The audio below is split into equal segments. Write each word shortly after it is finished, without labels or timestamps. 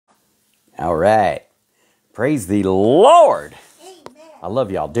All right. Praise the Lord. Amen. I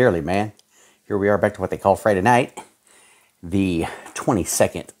love y'all dearly, man. Here we are back to what they call Friday night, the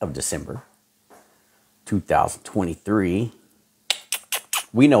 22nd of December, 2023.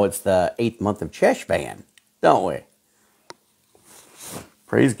 We know it's the 8th month of Cheshvan, don't we?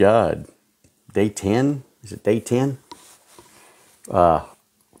 Praise God. Day 10. Is it day 10?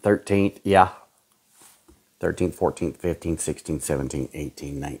 13th, yeah. 13th, 14th, 15th, 16th, 17th,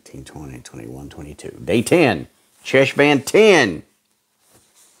 18th, 19th, 20, 21, 22. Day 10. Cheshvan 10.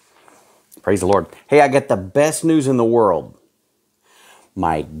 Praise the Lord. Hey, I got the best news in the world.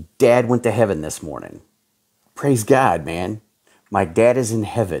 My dad went to heaven this morning. Praise God, man. My dad is in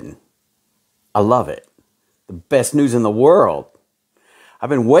heaven. I love it. The best news in the world. I've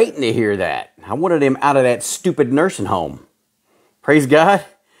been waiting to hear that. I wanted him out of that stupid nursing home. Praise God.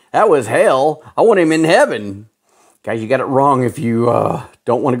 That was hell. I want him in heaven. Guys, you got it wrong if you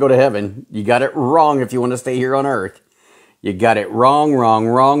don't want to go to heaven. You got it wrong if you want to stay here on earth. You got it wrong. But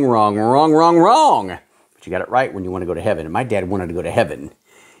you got it right when you want to go to heaven. And my dad wanted to go to heaven.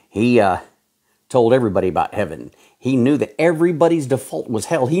 He told everybody about heaven. He knew that everybody's default was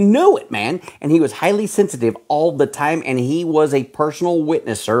hell. He knew it, man. And he was highly sensitive all the time. And he was a personal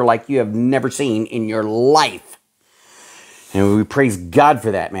witnesser like you have never seen in your life. And we praise God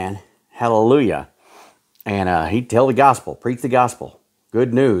for that, man. Hallelujah. And he'd tell the gospel, preach the gospel.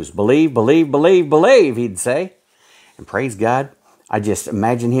 Good news. Believe, he'd say. And praise God. I just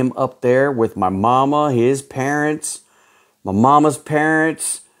imagine him up there with my mama, his parents, my mama's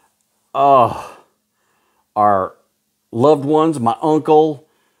parents, our loved ones, my uncle,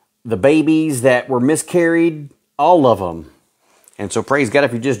 the babies that were miscarried, all of them. And so praise God,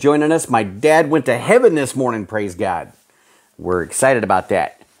 if you're just joining us, my dad went to heaven this morning, praise God. We're excited about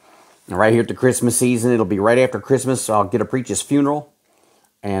that. And right here at the Christmas season, it'll be right after Christmas, so I'll get to preach his funeral.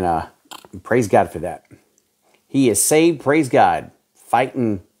 And praise God for that. He is saved, praise God,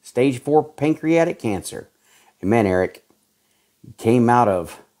 fighting stage 4 pancreatic cancer. Amen, Eric. He came out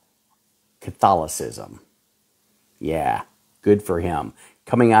of Catholicism. Yeah, good for him.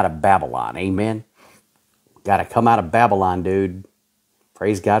 Coming out of Babylon, amen. Got to come out of Babylon, dude.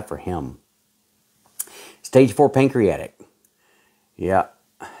 Praise God for him. Stage 4 pancreatic. Yeah,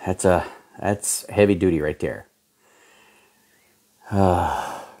 that's heavy duty right there.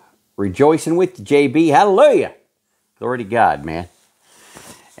 Rejoicing with you, JB. Hallelujah. Glory to God, man.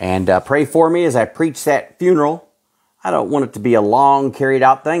 And pray for me as I preach that funeral. I don't want it to be a long, carried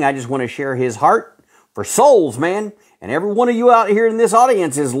out thing. I just want to share his heart for souls, man. And every one of you out here in this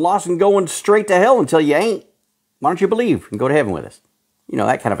audience is lost and going straight to hell until you ain't. Why don't you believe and go to heaven with us? You know,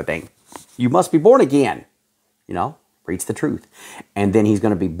 that kind of a thing. You must be born again. You know, preach the truth. And then he's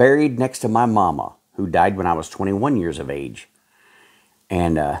going to be buried next to my mama, who died when I was 21 years of age.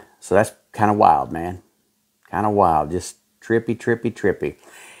 And so that's kind of wild, man. Kind of wild. Just trippy.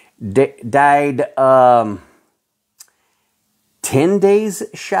 Died 10 days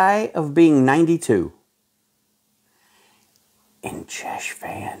shy of being 92. In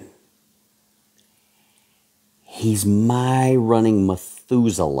Cheshvan. He's my running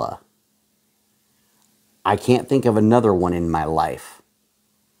Methuselah. I can't think of another one in my life.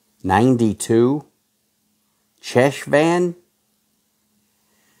 92? Cheshvan?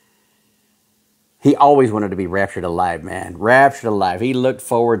 He always wanted to be raptured alive, man. Raptured alive. He looked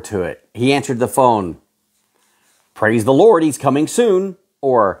forward to it. He answered the phone. Praise the Lord, he's coming soon.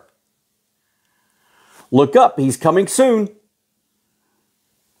 Or, look up, he's coming soon.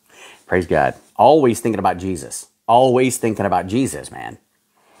 Praise God. Always thinking about Jesus. Always thinking about Jesus, man.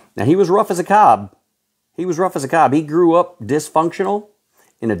 Now, he was rough as a cob. He was rough as a cob. He grew up dysfunctional,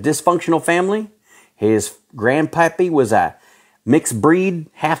 in a dysfunctional family. His grandpappy was a mixed breed,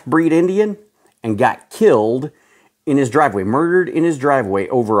 half-breed Indian, and got killed in his driveway, murdered in his driveway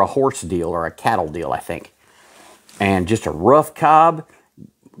over a horse deal or a cattle deal, I think. And just a rough cob,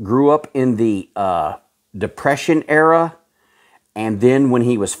 grew up in the Depression era. And then when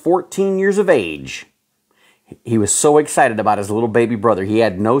he was 14 years of age, he was so excited about his little baby brother. He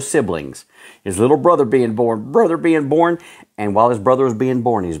had no siblings. His little brother being born. And while his brother was being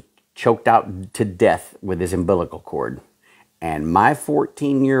born, he's choked out to death with his umbilical cord. And my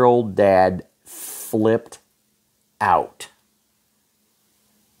 14-year-old dad flipped out.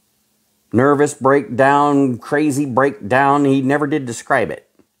 Nervous breakdown, crazy breakdown. He never did describe it.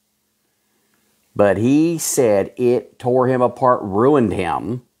 But he said it tore him apart, ruined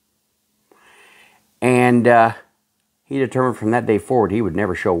him. And he determined from that day forward he would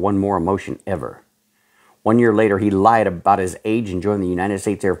never show one more emotion ever. 1 year later, he lied about his age and joined the United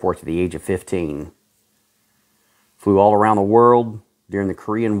States Air Force at the age of 15. Flew all around the world during the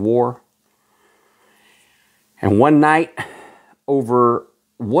Korean War. And one night over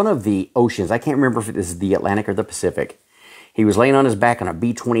one of the oceans, I can't remember if this is the Atlantic or the Pacific, he was laying on his back on a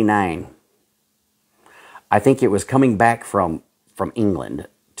B-29. I think it was coming back from England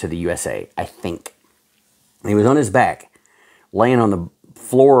to the USA, I think. And he was on his back, laying on the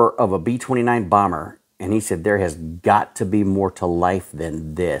floor of a B-29 bomber, and he said, there has got to be more to life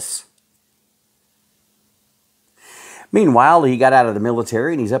than this. Meanwhile, he got out of the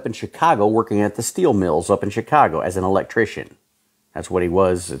military and he's up in Chicago working at the steel mills up in Chicago as an electrician. That's what he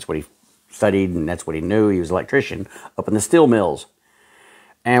was. That's what he studied and that's what he knew. He was an electrician up in the steel mills.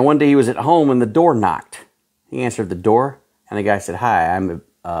 And one day he was at home and the door knocked. He answered the door and the guy said, hi, I'm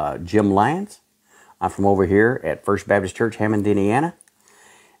Jim Lyons. I'm from over here at First Baptist Church, Hammond, Indiana.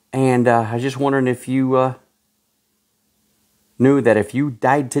 And I was just wondering if you knew that if you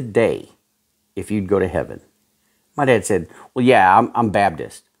died today, if you'd go to heaven. My dad said, well, yeah, I'm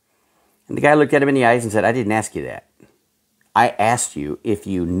Baptist. And the guy looked at him in the eyes and said, I didn't ask you that. I asked you if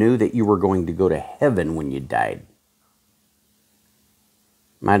you knew that you were going to go to heaven when you died.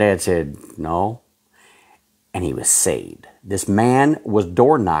 My dad said, no. And he was saved. This man was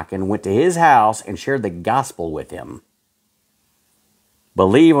door knocking, went to his house and shared the gospel with him.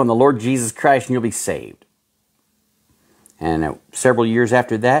 Believe on the Lord Jesus Christ and you'll be saved. And several years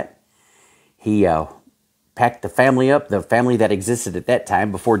after that, he packed the family up, the family that existed at that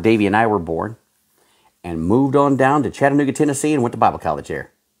time before Davy and I were born, and moved on down to Chattanooga, Tennessee, and went to Bible college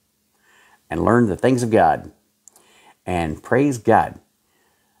there and learned the things of God. And praise God.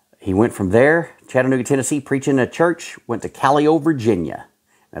 He went from there, Chattanooga, Tennessee, preaching at church, went to Callio, Virginia.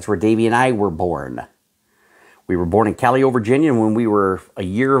 That's where Davy and I were born. We were born in Callio, Virginia, and when we were a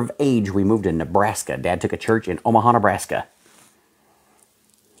year of age, we moved to Nebraska. Dad took a church in Omaha, Nebraska.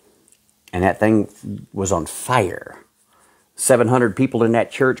 And that thing was on fire. 700 people in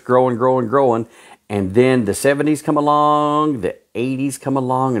that church, growing, growing, growing. And then the 70s come along, the 80s come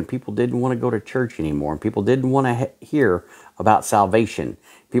along, and people didn't want to go to church anymore. And people didn't want to hear about salvation.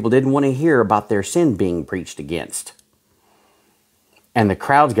 People didn't want to hear about their sin being preached against. And the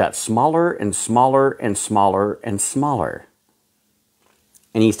crowds got smaller and smaller and smaller and smaller.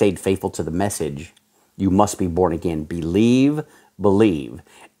 And he stayed faithful to the message. You must be born again. Believe, believe.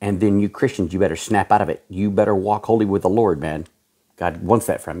 And then you Christians, you better snap out of it. You better walk holy with the Lord, man. God wants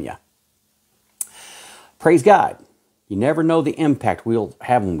that from you. Praise God. You never know the impact we'll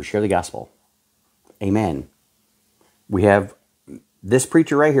have when we share the gospel. Amen. We have this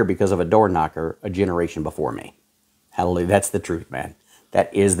preacher right here because of a door knocker a generation before me. Hallelujah. That's the truth, man.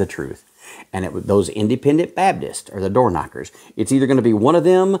 That is the truth. And those independent Baptists are the door knockers. It's either going to be one of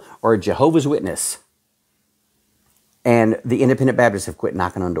them or a Jehovah's Witness. And the independent Baptists have quit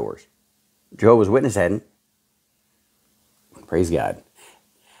knocking on doors. Jehovah's Witness hadn't. Praise God.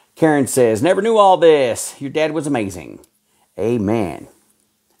 Karen says, never knew all this. Your dad was amazing. Amen.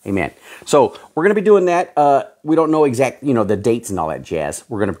 Amen. So we're going to be doing that. We don't know exact, the dates and all that jazz.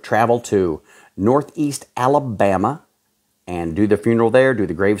 We're going to travel to Northeast Alabama and do the funeral there, do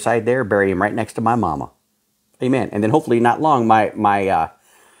the graveside there, bury him right next to my mama. Amen. And then hopefully not long, my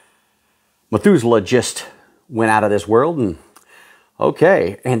Methuselah just went out of this world, and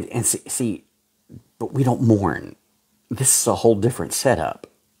okay, and see, but we don't mourn. This is a whole different setup.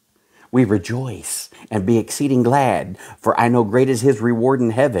 We rejoice and be exceeding glad, for I know great is his reward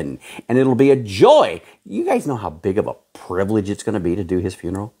in heaven, and it'll be a joy. You guys know how big of a privilege it's going to be to do his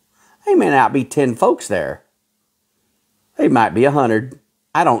funeral? There may not be 10 folks there. They might be 100.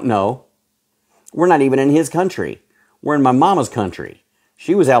 I don't know. We're not even in his country. We're in my mama's country.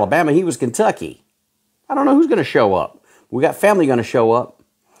 She was Alabama, he was Kentucky. I don't know who's going to show up. We got family going to show up.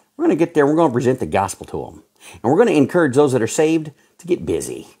 We're going to get there. We're going to present the gospel to them. And we're going to encourage those that are saved to get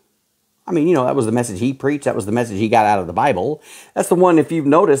busy. I mean, that was the message he preached. That was the message he got out of the Bible. That's the one, if you've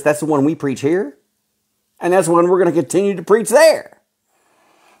noticed, that's the one we preach here. And that's the one we're going to continue to preach there.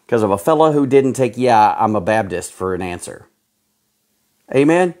 Because of a fella who didn't take, yeah, I'm a Baptist for an answer.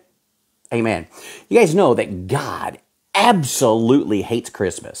 Amen? Amen. You guys know that God absolutely hates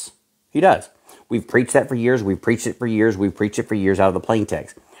Christmas. He does. We've preached that for years. We've preached it for years. We've preached it for years out of the plain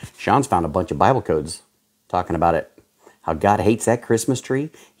text. Sean's found a bunch of Bible codes talking about it. How God hates that Christmas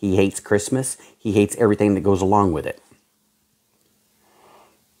tree. He hates Christmas. He hates everything that goes along with it.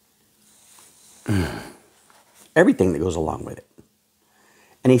 Everything that goes along with it.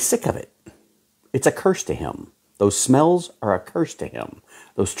 And he's sick of it. It's a curse to him. Those smells are a curse to him.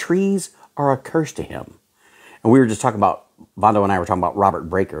 Those trees are a curse to him. And we were just talking about, Vondo and I were talking about Robert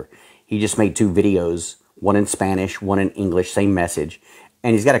Breaker. He just made 2 videos, one in Spanish, one in English, same message.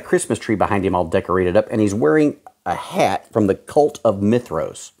 And he's got a Christmas tree behind him all decorated up, and he's wearing a hat from the cult of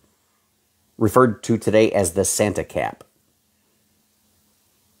Mithras. referred to today as the Santa cap.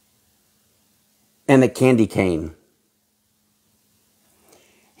 And the candy cane.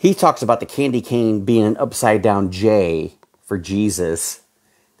 He talks about the candy cane being an upside down J for Jesus.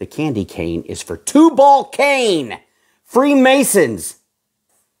 The candy cane is for two-ball cane. Freemasons.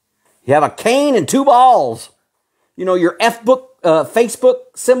 You have a cane and two balls. You know, your Facebook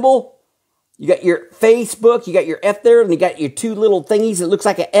symbol. You got your Facebook, you got your F there, and you got your two little thingies that looks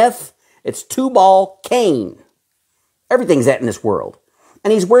like an F. It's two-ball cane. Everything's that in this world.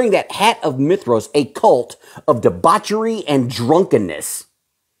 And he's wearing that hat of Mithras, a cult of debauchery and drunkenness.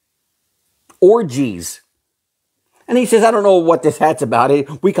 Orgies. And he says, I don't know what this hat's about.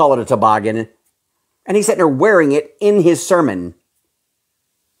 We call it a toboggan. And he's sitting there wearing it in his sermon.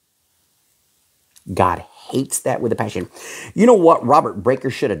 God hates that with a passion. You know what Robert Breaker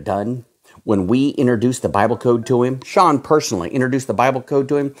should have done when we introduced the Bible code to him? Sean personally introduced the Bible code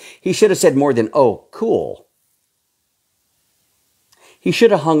to him. He should have said more than, oh, cool. He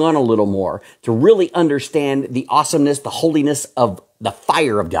should have hung on a little more to really understand the awesomeness, the holiness of the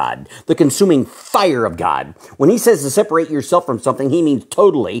fire of God, the consuming fire of God. When he says to separate yourself from something, he means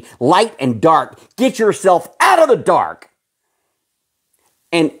totally light and dark. Get yourself out of the dark.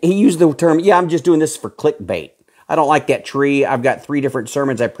 And he used the term, yeah, I'm just doing this for clickbait. I don't like that tree. I've got 3 different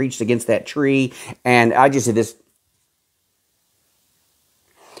sermons I preached against that tree, and I just did this.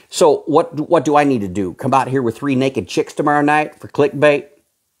 So what do I need to do? Come out here with 3 naked chicks tomorrow night for clickbait?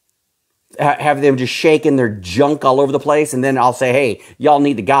 Have them just shaking their junk all over the place, and then I'll say, hey, y'all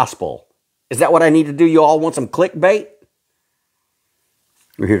need the gospel. Is that what I need to do? You all want some clickbait?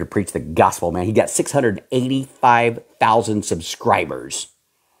 We're here to preach the gospel, man. He got 685,000 subscribers.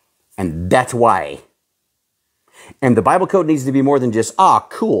 And that's why. And the Bible code needs to be more than just,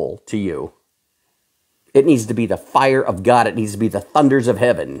 cool to you. It needs to be the fire of God. It needs to be the thunders of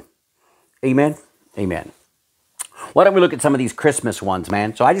heaven. Amen? Amen. Why don't we look at some of these Christmas ones,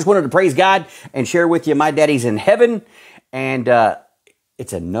 man? So I just wanted to praise God and share with you, my daddy's in heaven. And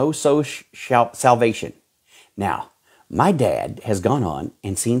it's a no-so salvation. Now, my dad has gone on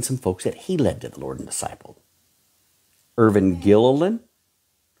and seen some folks that he led to the Lord and discipled. Irvin Gilliland,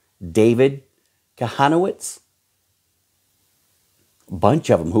 David Kahanowitz, a bunch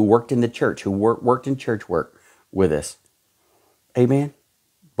of them who worked in the church, who worked in church work with us. Amen.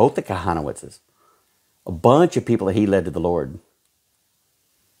 Both the Kahanowitzes. A bunch of people that he led to the Lord.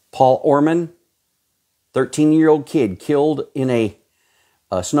 Paul Orman, 13-year-old kid killed in a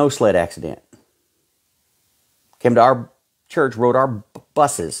snow sled accident. Came to our church, rode our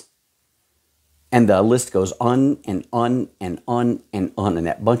buses. And the list goes on and on and on and on. And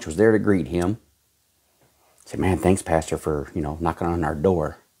that bunch was there to greet him. I said, man, thanks, Pastor, for, knocking on our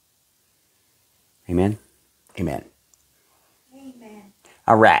door. Amen? Amen. Amen.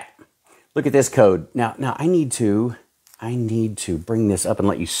 All right. Look at this code. Now I need to bring this up and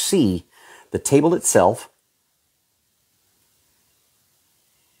let you see the table itself.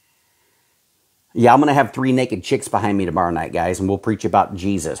 Yeah, I'm going to have 3 naked chicks behind me tomorrow night, guys, and we'll preach about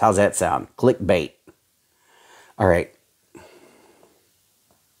Jesus. How's that sound? Clickbait. All right.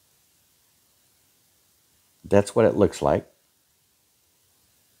 That's what it looks like.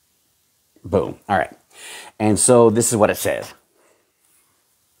 Boom. All right. And so this is what it says.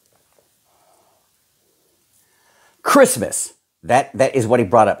 Christmas. That is what he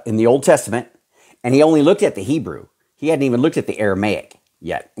brought up in the Old Testament, and he only looked at the Hebrew. He hadn't even looked at the Aramaic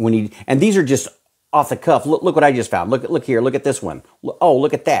yet. And these are just off the cuff. Look what I just found. Look here. Look at this one. Oh,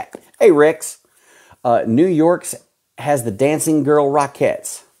 look at that. Hey, Rex. New York's has the Dancing Girl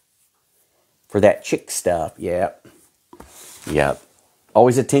Rockettes for that chick stuff. Yep. Yep.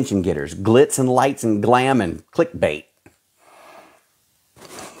 Always attention getters. Glitz and lights and glam and clickbait.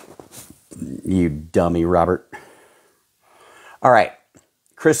 You dummy, Robert. All right.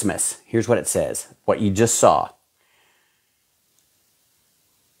 Christmas. Here's what it says. What you just saw.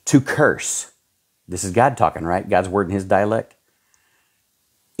 To curse. This is God talking, right? God's word in his dialect.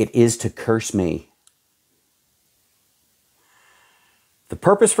 It is to curse me. The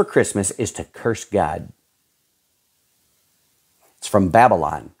purpose for Christmas is to curse God. It's from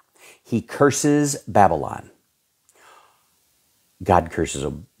Babylon. He curses Babylon. God curses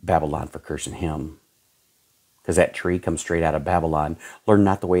Babylon for cursing him. Because that tree comes straight out of Babylon. Learn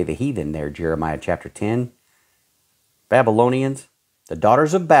not the way of the heathen there, Jeremiah chapter 10. Babylonians, the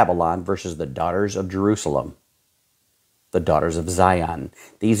daughters of Babylon versus the daughters of Jerusalem. The daughters of Zion.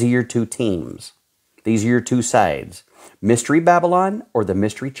 These are your 2 teams. These are your 2 sides. Mystery Babylon or the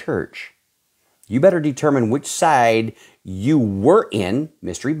mystery church. You better determine which side you were in.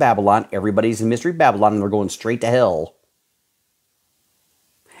 Mystery Babylon. Everybody's in Mystery Babylon and they're going straight to hell.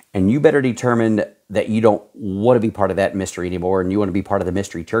 And you better determine that you don't want to be part of that mystery anymore, and you want to be part of the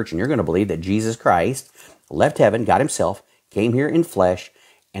mystery church, and you're going to believe that Jesus Christ left heaven, God himself, came here in flesh,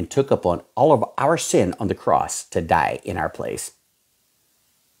 and took upon all of our sin on the cross to die in our place.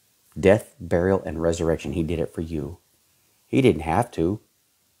 Death, burial, and resurrection. He did it for you. He didn't have to.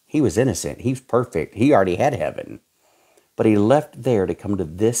 He was innocent. He's perfect. He already had heaven. But he left there to come to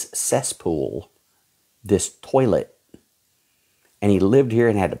this cesspool, this toilet. And he lived here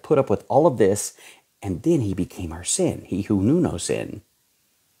and had to put up with all of this. And then he became our sin. He who knew no sin.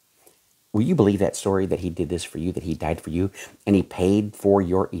 Will you believe that story, that he did this for you, that he died for you, and he paid for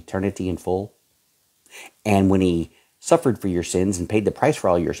your eternity in full? And when he suffered for your sins and paid the price for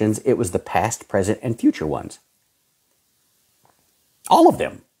all your sins, it was the past, present, and future ones. All of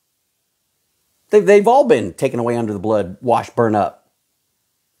them. They've all been taken away under the blood, washed, burned up.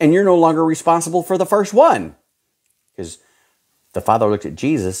 And you're no longer responsible for the first one. Because the Father looked at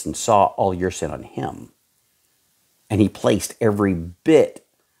Jesus and saw all your sin on him. And he placed every bit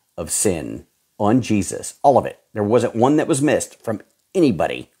of sin on Jesus. All of it. There wasn't one that was missed from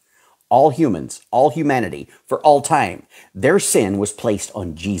anybody. All humans, all humanity, for all time. Their sin was placed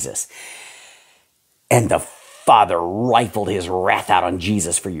on Jesus. And the Father rifled his wrath out on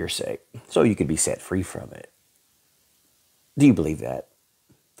Jesus for your sake, so you could be set free from it. Do you believe that?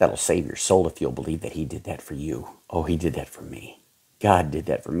 That'll save your soul if you'll believe that he did that for you. Oh, he did that for me. God did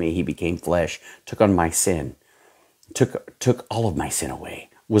that for me. He became flesh, took on my sin, took all of my sin away,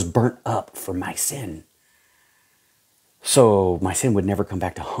 was burnt up for my sin. So my sin would never come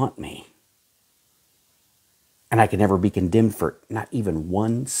back to haunt me. And I could never be condemned for not even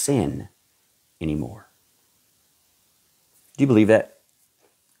one sin anymore. Do you believe that?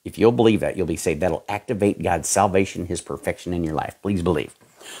 If you'll believe that, you'll be saved. That'll activate God's salvation, his perfection in your life. Please believe.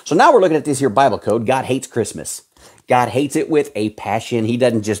 So now we're looking at this here Bible code. God hates Christmas. God hates it with a passion. He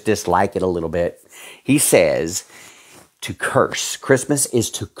doesn't just dislike it a little bit. He says to curse. Christmas is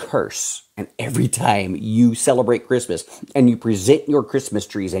to curse. And every time you celebrate Christmas and you present your Christmas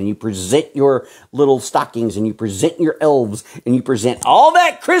trees and you present your little stockings and you present your elves and you present all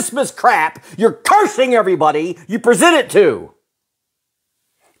that Christmas crap, you're cursing everybody you present it to.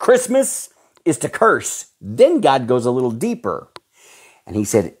 Christmas is to curse. Then God goes a little deeper. And he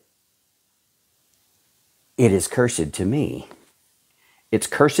said, it is cursed to me. It's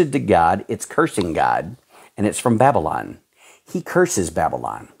cursed to God. It's cursing God. And it's from Babylon. He curses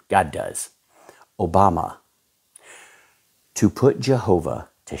Babylon. God does. Obama. To put Jehovah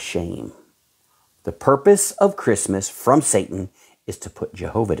to shame. The purpose of Christmas from Satan is to put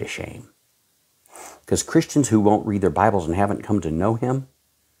Jehovah to shame. Because Christians who won't read their Bibles and haven't come to know him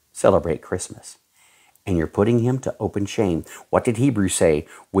celebrate Christmas. And you're putting him to open shame. What did Hebrews say?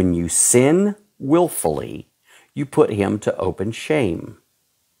 When you sin willfully, you put him to open shame.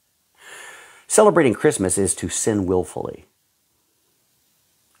 Celebrating Christmas is to sin willfully.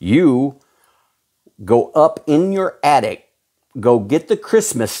 You go up in your attic, go get the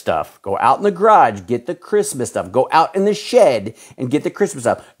Christmas stuff. Go out in the garage, get the Christmas stuff. Go out in the shed and get the Christmas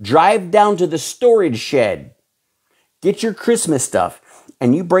stuff. Drive down to the storage shed. Get your Christmas stuff.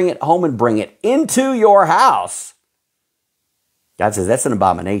 And you bring it home and bring it into your house. God says that's an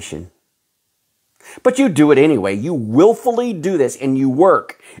abomination. But you do it anyway. You willfully do this and you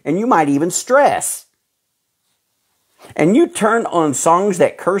work. And you might even stress. And you turn on songs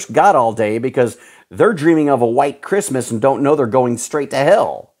that curse God all day because they're dreaming of a white Christmas and don't know they're going straight to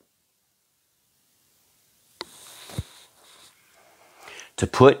hell. To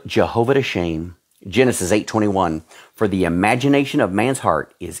put Jehovah to shame. Genesis 8:21. For the imagination of man's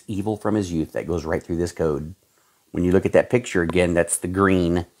heart is evil from his youth. That goes right through this code. When you look at that picture again, that's the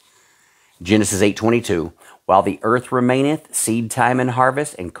green. Genesis 8:22. While the earth remaineth, seed time and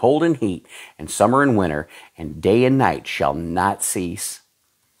harvest, and cold and heat, and summer and winter, and day and night shall not cease.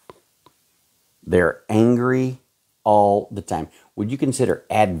 They're angry all the time. Would you consider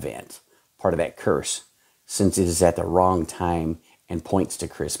Advent part of that curse, since it is at the wrong time and points to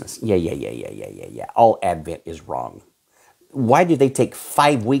Christmas? Yeah. All Advent is wrong. Why did they take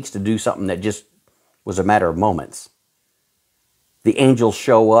 5 weeks to do something that just was a matter of moments? The angels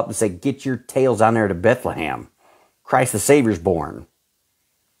show up and say, get your tails down there to Bethlehem. Christ the Savior's born.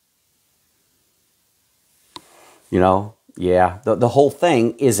 You know, yeah. The whole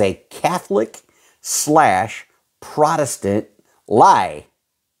thing is a Catholic/Protestant lie.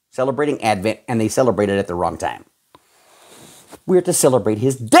 Celebrating Advent, and they celebrate it at the wrong time. We're to celebrate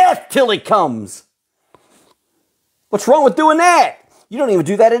his death till he comes. What's wrong with doing that? You don't even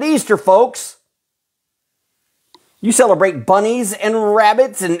do that at Easter, folks. You celebrate bunnies and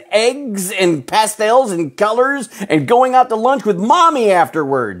rabbits and eggs and pastels and colors and going out to lunch with mommy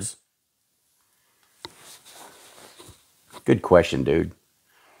afterwards. Good question, dude.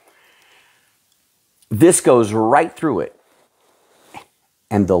 This goes right through it.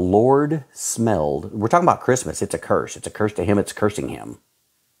 And the Lord smelled. We're talking about Christmas. It's a curse. It's a curse to him. It's cursing him.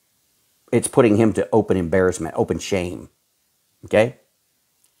 It's putting him to open embarrassment, open shame. Okay?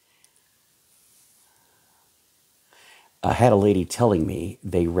 I had a lady telling me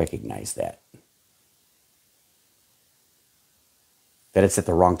they recognize that. That it's at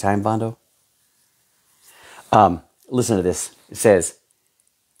the wrong time, Bondo? Listen to this. It says,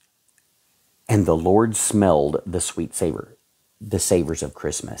 and the Lord smelled the sweet savor, the savors of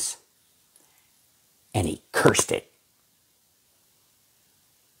Christmas, and he cursed it.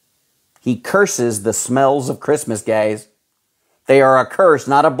 He curses the smells of Christmas, guys. They are a curse,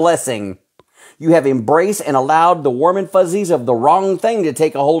 not a blessing. You have embraced and allowed the warm and fuzzies of the wrong thing to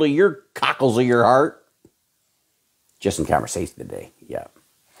take a hold of your cockles of your heart. Just in conversation today, yeah.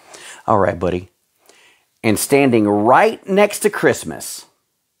 All right, buddy. And standing right next to Christmas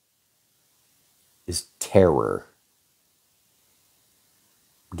is terror.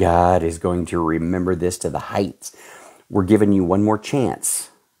 God is going to remember this to the heights. We're giving you one more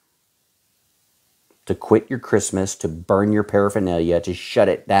chance to quit your Christmas, to burn your paraphernalia, to shut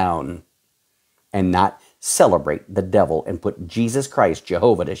it down, and not celebrate the devil and put Jesus Christ,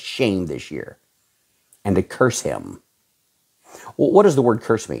 Jehovah, to shame this year and to curse him. Well, what does the word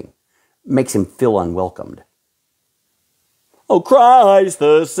curse mean? Makes him feel unwelcomed. Oh, Christ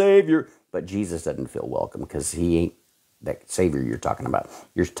the Savior. But Jesus doesn't feel welcome because he ain't that Savior you're talking about.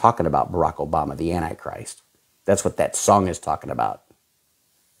 You're talking about Barack Obama, the Antichrist. That's what that song is talking about.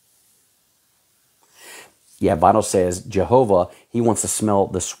 Yeah, Bono says, Jehovah, he wants to smell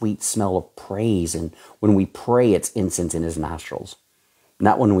the sweet smell of praise. And when we pray, it's incense in his nostrils.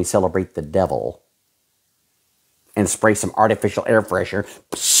 Not when we celebrate the devil and spray some artificial air freshener.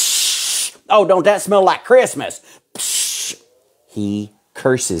 Psh, oh, don't that smell like Christmas? Psh, he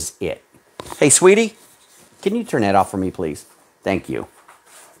curses it. Hey, sweetie, can you turn that off for me, please? Thank you.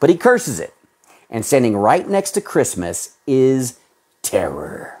 But he curses it. And standing right next to Christmas is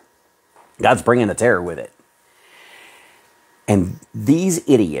terror. God's bringing the terror with it. And these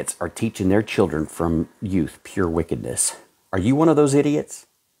idiots are teaching their children from youth pure wickedness. Are you one of those idiots?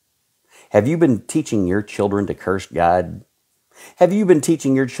 Have you been teaching your children to curse God? Have you been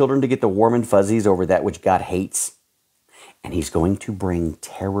teaching your children to get the warm and fuzzies over that which God hates? And he's going to bring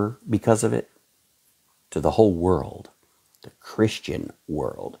terror because of it to the whole world, the Christian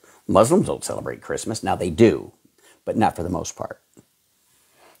world. Muslims don't celebrate Christmas. Now they do, but not for the most part.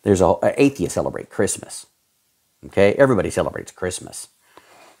 There's atheists celebrate Christmas. Okay, everybody celebrates Christmas,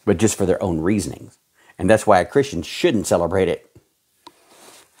 but just for their own reasonings. And that's why a Christian shouldn't celebrate it.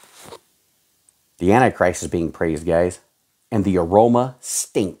 The Antichrist is being praised, guys, and the aroma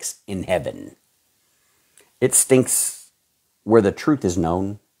stinks in heaven. It stinks where the truth is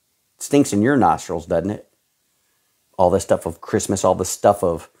known. It stinks in your nostrils, doesn't it? All the stuff of Christmas, all the stuff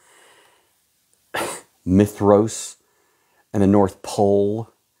of Mithros and the North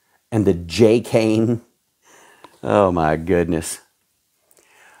Pole and the J-Cane. Oh my goodness.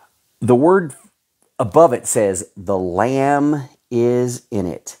 The word above it says, the Lamb is in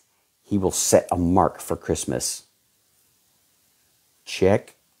it. He will set a mark for Christmas.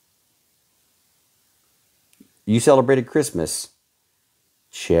 Check. You celebrated Christmas.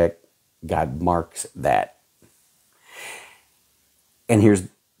 Check. God marks that. And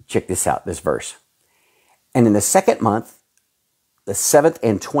check this out, this verse. And in the second month, the 7th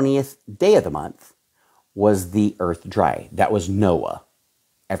and 20th day of the month, was the earth dry. That was Noah,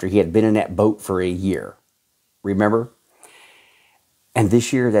 after he had been in that boat for a year. Remember? And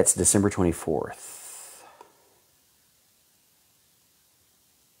this year, that's December 24th.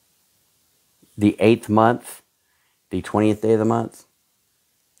 The 8th month, the 20th day of the month,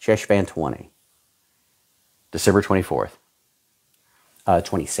 Sheshvan 20. December 24th.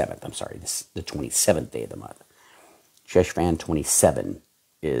 27th, I'm sorry. This is the 27th day of the month. Sheshvan 27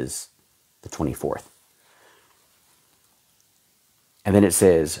 is the 24th. And then it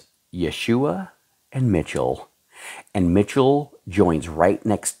says, Yeshua and Mitchell. And Mitchell joins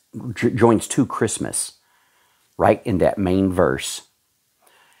to Christmas, right in that main verse.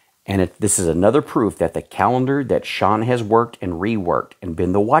 And this is another proof that the calendar that Sean has worked and reworked and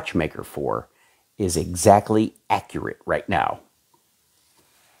been the watchmaker for is exactly accurate right now.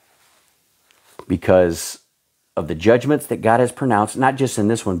 Because of the judgments that God has pronounced, not just in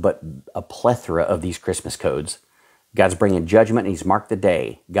this one, but a plethora of these Christmas codes God's bringing judgment, and he's marked the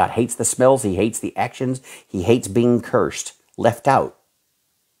day. God hates the smells. He hates the actions. He hates being cursed, left out.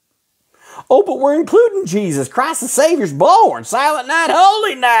 Oh, but we're including Jesus. Christ the Savior's born. Silent night,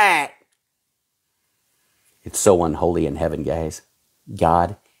 holy night. It's so unholy in heaven, guys.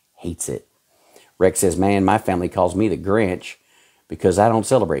 God hates it. Rex says, man, my family calls me the Grinch because I don't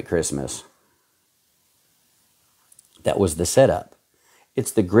celebrate Christmas. That was the setup.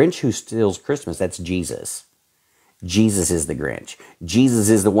 It's the Grinch who steals Christmas. That's Jesus. Jesus is the Grinch. Jesus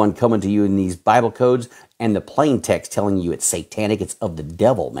is the one coming to you in these Bible codes and the plain text telling you it's satanic, it's of the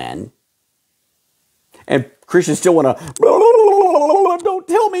devil, man. And Christians still want to, don't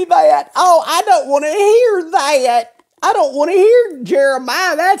tell me that. Oh, I don't want to hear that. I don't want to hear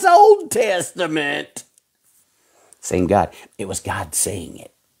Jeremiah. That's Old Testament. Same God. It was God saying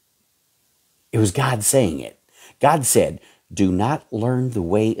it. It was God saying it. God said, do not learn the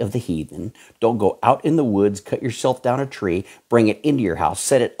way of the heathen. Don't go out in the woods, cut yourself down a tree, bring it into your house,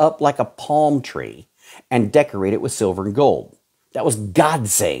 set it up like a palm tree, and decorate it with silver and gold. That was God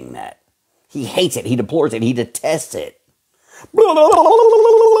saying that. He hates it. He deplores it. He detests it.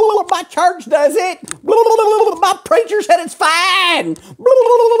 My church does it. My preacher said it's fine.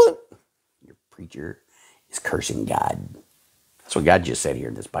 Your preacher is cursing God. That's what God just said here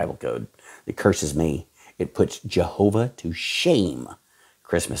in this Bible code. It curses me. It puts Jehovah to shame.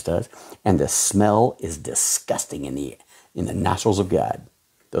 Christmas does. And the smell is disgusting in the nostrils of God.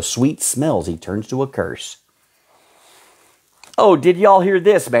 Those sweet smells he turns to a curse. Oh, did y'all hear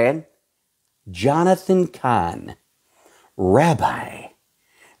this, man? Jonathan Kahn, Rabbi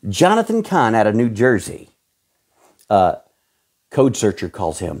Jonathan Kahn out of New Jersey. Code Searcher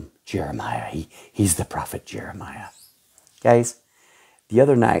calls him Jeremiah. He's the prophet Jeremiah. Guys, the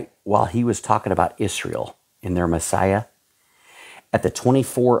other night, while he was talking about Israel and their Messiah, at the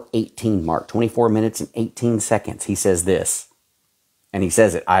 24:18 mark, 24 minutes and 18 seconds, he says this. And he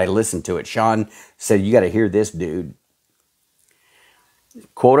says it. I listened to it. Sean said, you got to hear this, dude.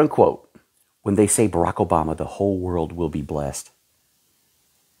 Quote unquote, when they say Barack Obama, the whole world will be blessed.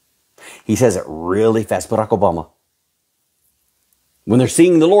 He says it really fast. Barack Obama. When they're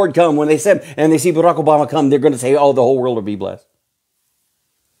seeing the Lord come, when they said, and they see Barack Obama come, they're going to say, oh, the whole world will be blessed.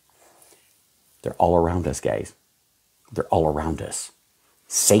 They're all around us, guys. They're all around us.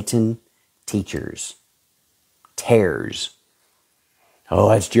 Satan teachers, tares. Oh,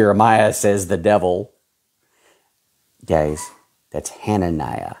 that's Jeremiah, says the devil. Guys, that's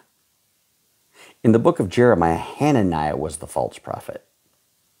Hananiah. In the book of Jeremiah, Hananiah was the false prophet.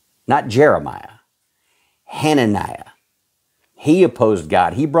 Not Jeremiah. Hananiah. He opposed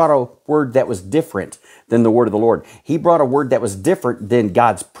God. He brought a word that was different than the word of the Lord. He brought a word that was different than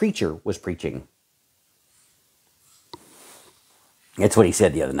God's preacher was preaching. That's what he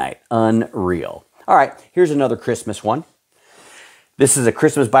said the other night. Unreal. All right, here's another Christmas one. This is a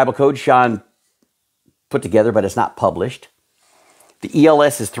Christmas Bible code Sean put together, but it's not published. The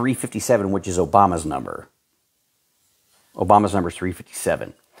ELS is 357, which is Obama's number. Obama's number is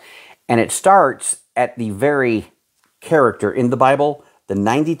 357. And it starts at the very character in the Bible, the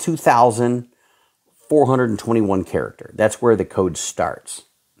 92,421 character. That's where the code starts.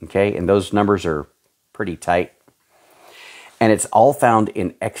 Okay, and those numbers are pretty tight. And it's all found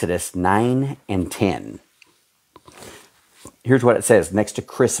in Exodus 9 and 10. Here's what it says next to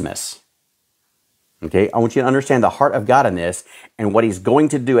Christmas. Okay, I want you to understand the heart of God in this and what he's going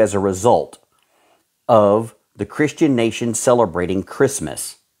to do as a result of the Christian nation celebrating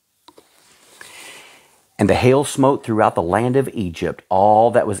Christmas. And the hail smote throughout the land of Egypt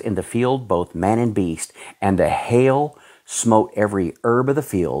all that was in the field, both man and beast. And the hail smote every herb of the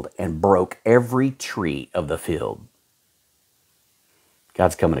field and broke every tree of the field.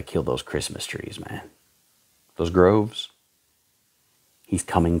 God's coming to kill those Christmas trees, man. Those groves. He's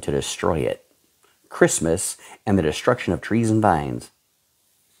coming to destroy it. Christmas and the destruction of trees and vines.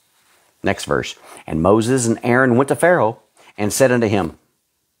 Next verse. And Moses and Aaron went to Pharaoh and said unto him.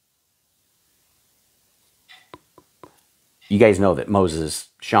 You guys know that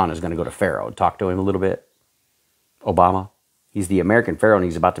Sean is going to go to Pharaoh and talk to him a little bit. Obama. He's the American Pharaoh and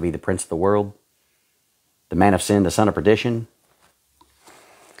he's about to be the prince of the world. The man of sin, the son of perdition.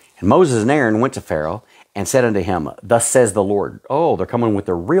 And Moses and Aaron went to Pharaoh and said unto him, thus says the Lord. Oh, they're coming with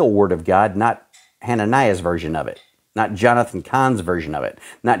the real word of God, not Hananiah's version of it. Not Jonathan Kahn's version of it.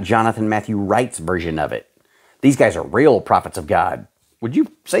 Not Jonathan Matthew Wright's version of it. These guys are real prophets of God. Would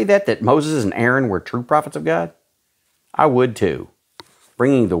you say that Moses and Aaron were true prophets of God? I would too.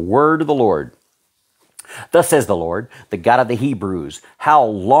 Bringing the word of the Lord. Thus says the Lord, the God of the Hebrews, how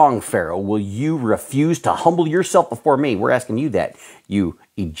long, Pharaoh, will you refuse to humble yourself before me? We're asking you that, you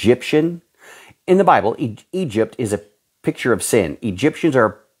Egyptian, In the Bible, Egypt is a picture of sin. Egyptians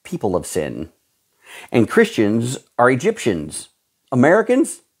are people of sin. And Christians are Egyptians.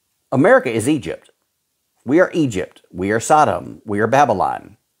 Americans? America is Egypt. We are Egypt. We are Sodom. We are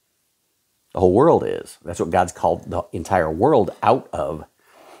Babylon. The whole world is. That's what God's called the entire world out of.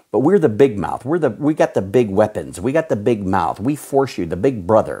 But we're the big mouth. We got the big weapons. We got the big mouth. We force you, the big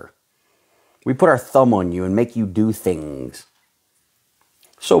brother. We put our thumb on you and make you do things.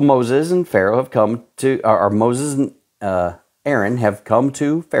 So Moses and Pharaoh have come to, or Moses and Aaron have come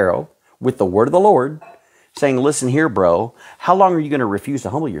to Pharaoh with the word of the Lord, saying, listen here, bro, how long are you going to refuse to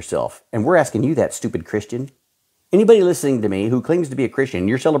humble yourself? And we're asking you that, stupid Christian. Anybody listening to me who claims to be a Christian,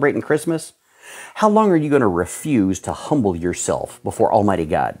 you're celebrating Christmas, how long are you going to refuse to humble yourself before Almighty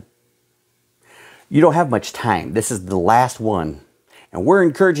God? You don't have much time. This is the last one. And we're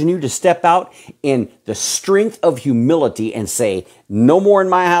encouraging you to step out in the strength of humility and say, no more in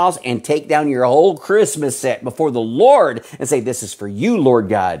my house, and take down your whole Christmas set before the Lord and say, this is for you, Lord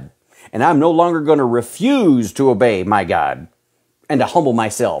God. And I'm no longer going to refuse to obey my God and to humble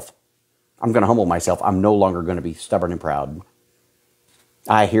myself. I'm going to humble myself. I'm no longer going to be stubborn and proud.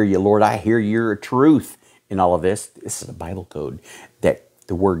 I hear you, Lord. I hear your truth in all of this. This is a Bible code that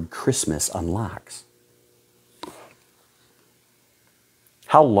the word Christmas unlocks.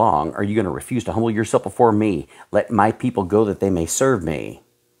 How long are you going to refuse to humble yourself before me? Let my people go that they may serve me.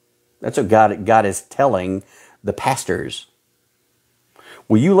 That's what God is telling the pastors.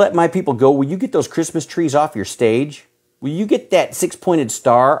 Will you let my people go? Will you get those Christmas trees off your stage? Will you get that six-pointed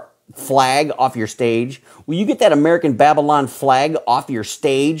star flag off your stage? Will you get that American Babylon flag off your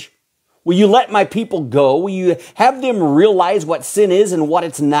stage? Will you let my people go? Will you have them realize what sin is and what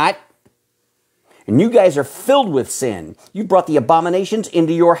it's not? And you guys are filled with sin. You brought the abominations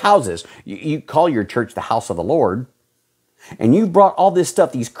into your houses. You call your church the house of the Lord. And you brought all this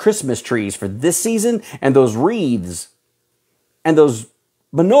stuff, these Christmas trees for this season, and those wreaths, and those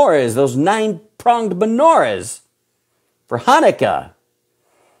menorahs, those 9-pronged menorahs for Hanukkah.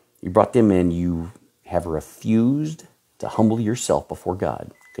 You brought them in. You have refused to humble yourself before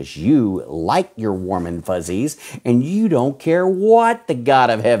God because you like your warm and fuzzies, and you don't care what the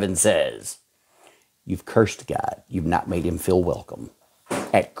God of heaven says. You've cursed God. You've not made him feel welcome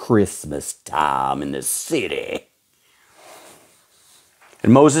at Christmas time in the city.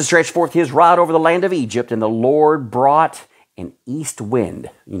 And Moses stretched forth his rod over the land of Egypt, and the Lord brought an east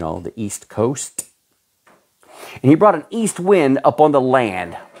wind, the east coast. And he brought an east wind upon the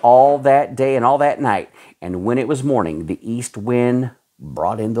land all that day and all that night. And when it was morning, the east wind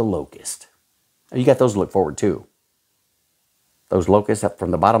brought in the locust. You got those to look forward to. Those locusts up from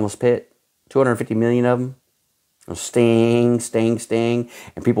the bottomless pit. 250 million of them. They'll sting, sting, sting.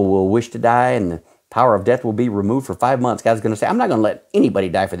 And people will wish to die, and the power of death will be removed for 5 months. God's going to say, I'm not going to let anybody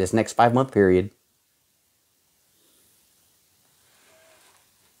die for this next 5-month period.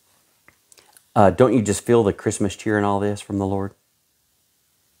 Don't you just feel the Christmas cheer in all this from the Lord?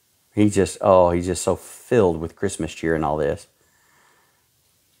 He's just so filled with Christmas cheer in all this.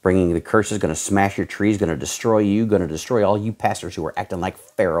 Bringing the curses, going to smash your trees, going to destroy you, going to destroy all you pastors who are acting like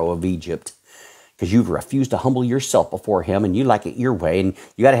Pharaoh of Egypt. Because you've refused to humble yourself before him, and you like it your way, and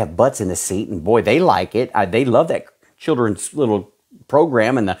you got to have butts in the seat, and boy, they like it. They love that children's little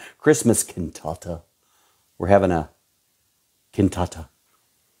program and the Christmas cantata. We're having a cantata.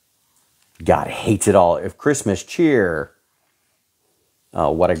 God hates it all. If Christmas cheer,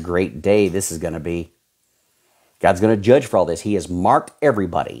 oh, what a great day this is going to be. God's going to judge for all this. He has marked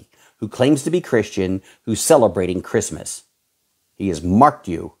everybody who claims to be Christian who's celebrating Christmas. He has marked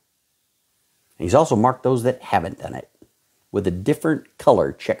you. And he's also marked those that haven't done it with a different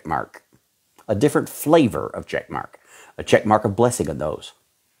color check mark, a different flavor of check mark, a check mark of blessing on those.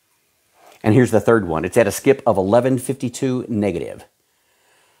 And here's the third one. It's at a skip of 1152 negative.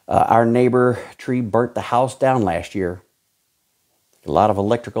 Our neighbor tree burnt the house down last year. A lot of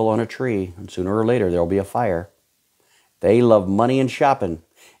electrical on a tree, and sooner or later there'll be a fire. They love money and shopping.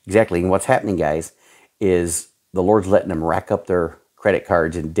 Exactly. And what's happening, guys, is the Lord's letting them rack up their credit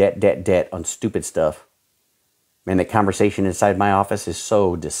cards and debt on stupid stuff. Man, the conversation inside my office is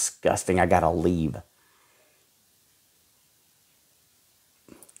so disgusting. I gotta leave.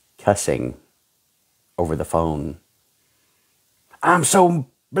 Cussing over the phone. I'm so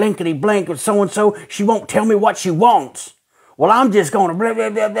blankety blank with so-and-so, she won't tell me what she wants. Well, I'm just going to blah, blah,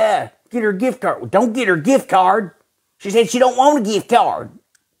 blah, blah. Get her a gift card. Well, don't get her a gift card. She said she don't want a gift card.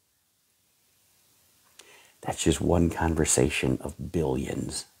 That's just one conversation of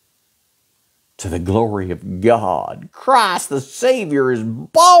billions. To the glory of God, Christ the Savior is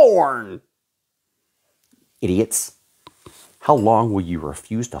born. Idiots. How long will you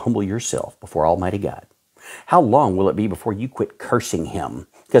refuse to humble yourself before Almighty God? How long will it be before you quit cursing him?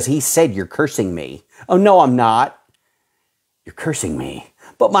 Because he said you're cursing me. Oh, no, I'm not. You're cursing me.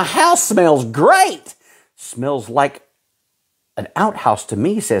 But my house smells great. Smells like an outhouse to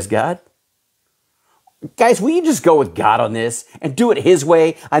me, says God. Guys, will you just go with God on this and do it his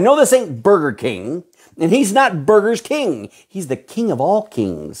way? I know this ain't Burger King, and he's not Burger's king. He's the king of all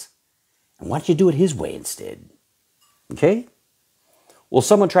kings. And why don't you do it his way instead? Okay? Will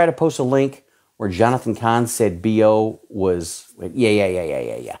someone try to post a link where Jonathan Kahn said BO was...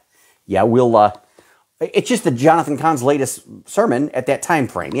 Yeah. Yeah, we'll... It's just the Jonathan Kahn's latest sermon at that time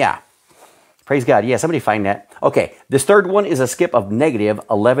frame. Yeah. Praise God. Yeah, somebody find that. Okay, this third one is a skip of negative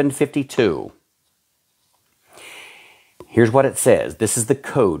 1152. Here's what it says. This is the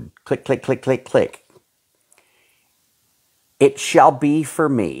code. Click, click, click, click, click. It shall be for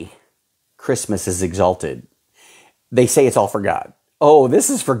me. Christmas is exalted. They say it's all for God. Oh, this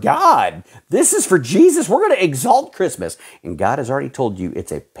is for God. This is for Jesus. We're going to exalt Christmas. And God has already told you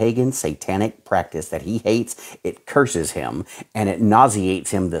it's a pagan, satanic practice that he hates. It curses him, and it nauseates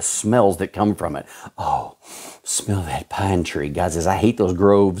him, the smells that come from it. Oh, smell that pine tree. God says, I hate those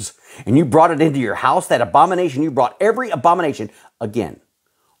groves. And you brought it into your house, that abomination. You brought every abomination. Again,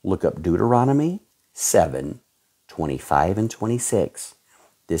 look up Deuteronomy 7, 25 and 26.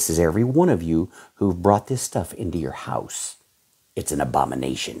 This is every one of you who've brought this stuff into your house. It's an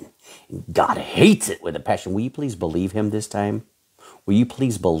abomination. God hates it with a passion. Will you please believe him this time? Will you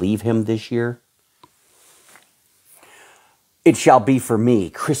please believe him this year? It shall be for me.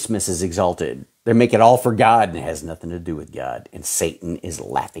 Christmas is exalted. They make it all for God, and it has nothing to do with God. And Satan is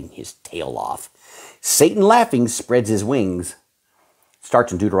laughing his tail off. Satan laughing spreads his wings.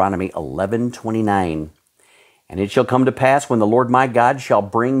 Starts in Deuteronomy 11:29. And it shall come to pass when the Lord my God shall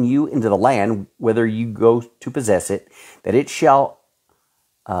bring you into the land, whither you go to possess it, that if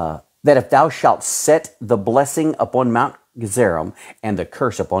thou shalt set the blessing upon Mount Gerizim and the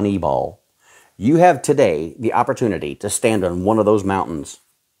curse upon Ebal, you have today the opportunity to stand on one of those mountains.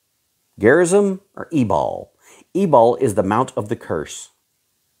 Gerizim or Ebal? Ebal is the mount of the curse.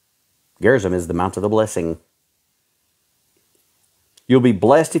 Gerizim is the mount of the blessing. You'll be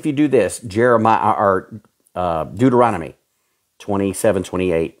blessed if you do this. Deuteronomy 27,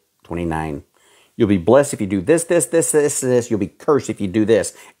 28, 29. You'll be blessed if you do this, this, this, this, this. You'll be cursed if you do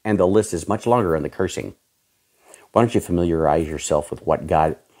this. And the list is much longer in the cursing. Why don't you familiarize yourself with what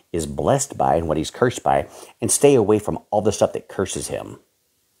God is blessed by and what he's cursed by, and stay away from all the stuff that curses him.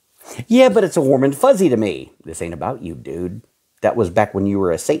 Yeah, but it's a warm and fuzzy to me. This ain't about you, dude. That was back when you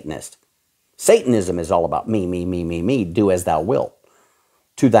were a Satanist. Satanism is all about me, me, me, me, me. Do as thou wilt.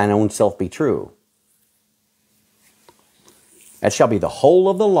 To thine own self be true. That shall be the whole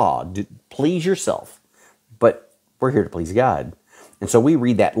of the law. Please yourself. But we're here to please God. And so we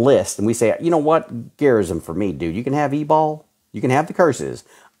read that list and we say, you know what? Gerizim for me, dude. You can have Ebal. You can have the curses.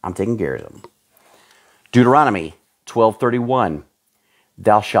 I'm taking Gerizim. Deuteronomy 12:31.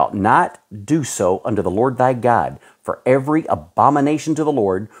 Thou shalt not do so unto the Lord thy God, for every abomination to the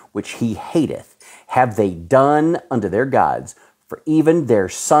Lord which he hateth have they done unto their gods, for even their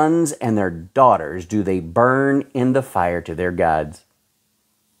sons and their daughters do they burn in the fire to their gods.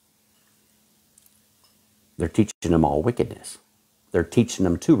 They're teaching them all wickedness. They're teaching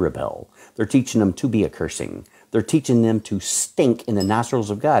them to rebel. They're teaching them to be accursing. They're teaching them to stink in the nostrils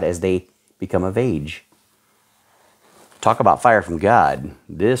of God as they become of age. Talk about fire from God.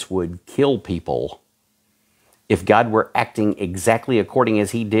 This would kill people if God were acting exactly according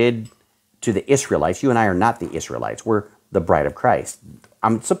as he did to the Israelites. You and I are not the Israelites. We're the bride of Christ.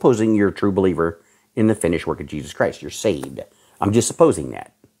 I'm supposing you're a true believer in the finished work of Jesus Christ. You're saved. I'm just supposing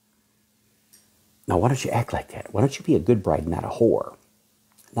that. Now, why don't you act like that? Why don't you be a good bride, not a whore,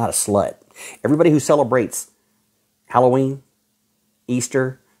 not a slut? Everybody who celebrates Halloween,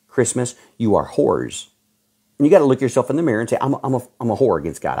 Easter, Christmas, you are whores. And you got to look yourself in the mirror and say, I'm a whore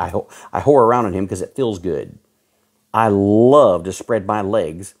against God. I whore around on him because it feels good. I love to spread my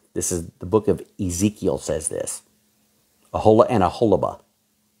legs. This is the book of Ezekiel says this. Aholah and Aholibah,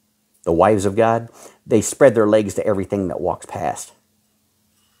 the wives of God, they spread their legs to everything that walks past.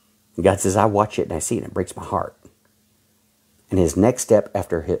 And God says, I watch it and I see it and it breaks my heart. And his next step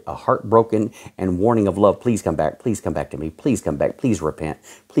after a heartbroken and warning of love, please come back to me, please come back, please repent,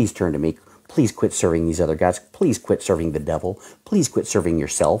 please turn to me, please quit serving these other gods, please quit serving the devil, please quit serving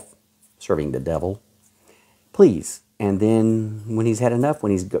yourself, serving the devil, please. And then when he's had enough,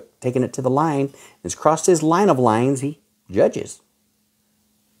 when he's taken it to the line, it's crossed his line of lines, he judges.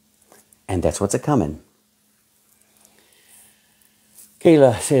 And that's what's a-coming.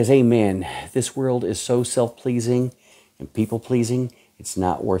 Kayla says, amen. This world is so self-pleasing And people pleasing, it's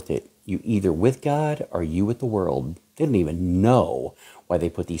not worth it. You either with God or you with the world. They don't even know why they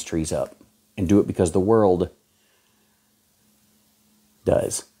put these trees up. And do it because the world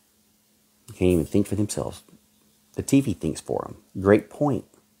does. They can't even think for themselves. The TV thinks for them. Great point.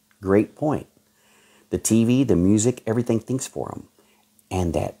 Great point. The TV, the music, everything thinks for them.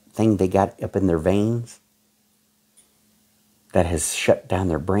 And that thing they got up in their veins that has shut down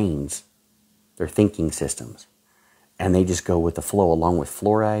their brains, their thinking systems. And they just go with the flow along with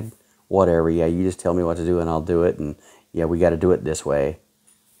fluoride. Whatever, yeah, you just tell me what to do and I'll do it. And yeah, we got to do it this way.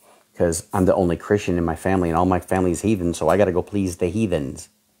 Because I'm the only Christian in my family and all my family's heathen, so I got to go please the heathens.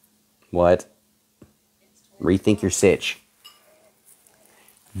 What? Rethink your sitch.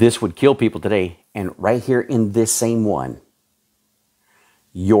 This would kill people today. And right here in this same one,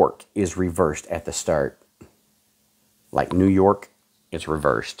 York is reversed at the start. Like New York, it's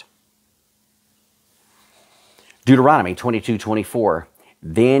reversed. Deuteronomy 22:24.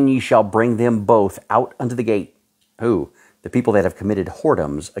 Then ye shall bring them both out unto the gate. Who? The people that have committed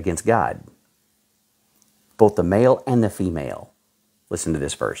whoredoms against God. Both the male and the female. Listen to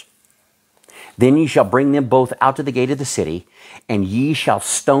this verse. Then ye shall bring them both out to the gate of the city, and ye shall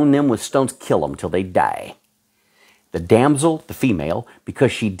stone them with stones, kill them till they die. The damsel, the female,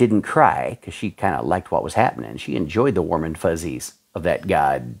 because she didn't cry, because she kind of liked what was happening. She enjoyed the warm and fuzzies of that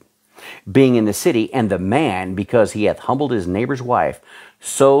God being in the city, and the man, because he hath humbled his neighbor's wife.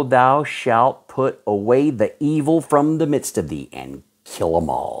 So thou shalt put away the evil from the midst of thee, and kill them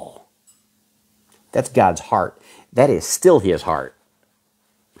all. That's God's heart. That is still his heart.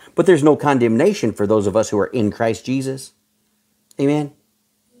 But there's no condemnation for those of us who are in Christ Jesus. Amen?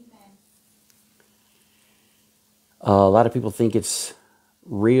 Amen. A lot of people think it's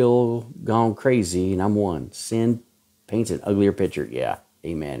real gone crazy, and I'm one. Sin paints an uglier picture. Yeah,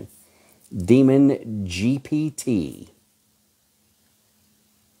 amen. Demon GPT.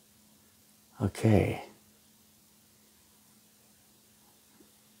 Okay.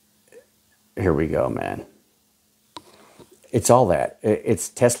 Here we go, man. It's all that. It's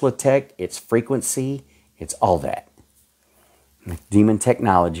Tesla tech. It's frequency. It's all that. Demon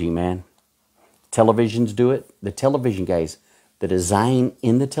technology, man. Televisions do it. The television guys, the design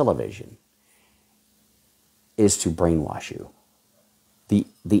in the television is to brainwash you. The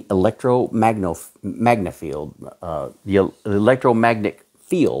electromagnetic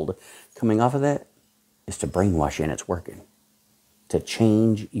field coming off of that is to brainwash you, and it's working. To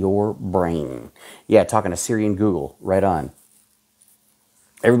change your brain. Yeah, talking to Siri and Google, right on.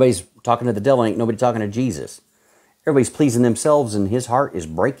 Everybody's talking to the devil, ain't nobody talking to Jesus. Everybody's pleasing themselves, and his heart is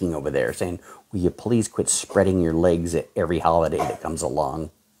breaking over there, saying, will you please quit spreading your legs at every holiday that comes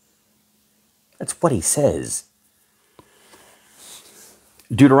along? That's what he says.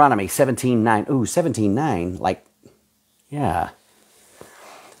 Deuteronomy 17:9. Ooh, 17:9, like, yeah.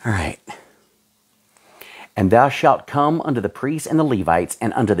 All right. And thou shalt come unto the priests and the Levites,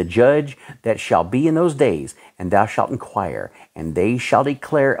 and unto the judge that shall be in those days, and thou shalt inquire, and they shall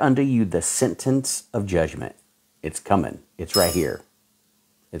declare unto you the sentence of judgment. It's coming. It's right here.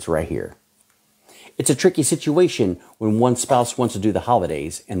 It's right here. It's a tricky situation when one spouse wants to do the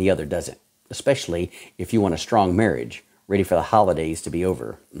holidays and the other doesn't, especially if you want a strong marriage, ready for the holidays to be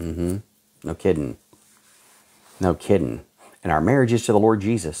over. No kidding. No kidding. And our marriage is to the Lord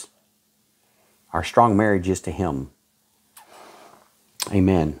Jesus. Our strong marriage is to him.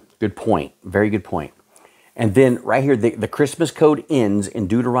 Amen. Good point. Very good point. And then right here, the Christmas code ends in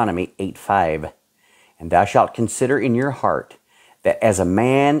Deuteronomy 8:5. And thou shalt consider in your heart that as a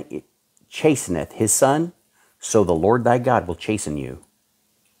man chasteneth his son, so the Lord thy God will chasten you.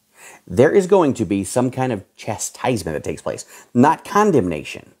 There is going to be some kind of chastisement that takes place. Not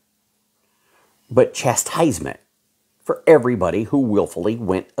condemnation, but chastisement for everybody who willfully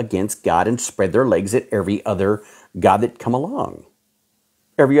went against God and spread their legs at every other god that come along.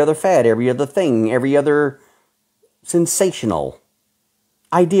 Every other fad, every other thing, every other sensational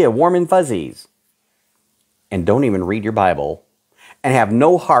idea, warm and fuzzies. And don't even read your Bible and have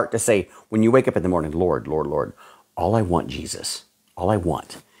no heart to say, when you wake up in the morning, Lord, Lord, Lord, all I want, Jesus, all I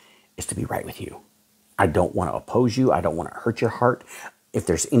want is to be right with you. I don't want to oppose you. I don't want to hurt your heart. If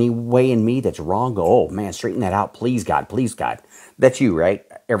there's any way in me that's wrong, go, oh man, straighten that out. Please, God, please, God. That's you, right?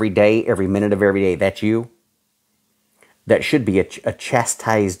 Every day, every minute of every day, that's you. That should be a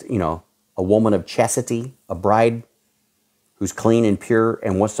chastised, a woman of chastity, a bride who's clean and pure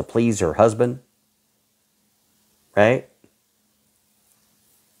and wants to please her husband. Right?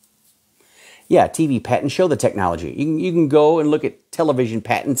 Yeah, TV patents show the technology. You can go and look at television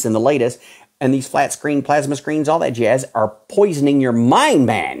patents and the latest, and these flat screen, plasma screens, all that jazz are poisoning your mind,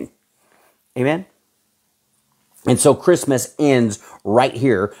 man. Amen? And so Christmas ends right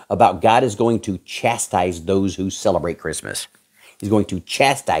here about God is going to chastise those who celebrate Christmas. He's going to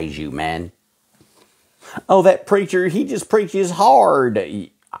chastise you, man. Oh, that preacher, he just preaches hard.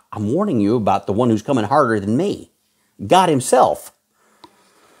 I'm warning you about the one who's coming harder than me, God himself.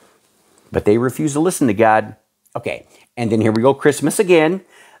 But they refuse to listen to God. Okay, and then here we go, Christmas again.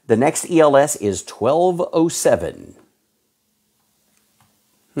 The next ELS is 1207.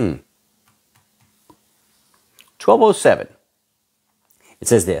 1207. It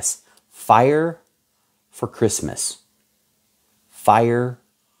says this, fire for Christmas. Fire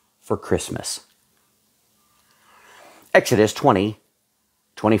for Christmas. Exodus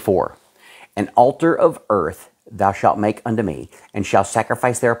 20:24. An altar of earth thou shalt make unto me, and shalt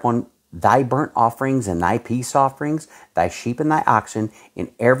sacrifice thereupon thy burnt offerings and thy peace offerings, thy sheep and thy oxen,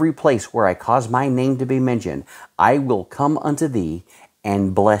 in every place where I cause my name to be mentioned. I will come unto thee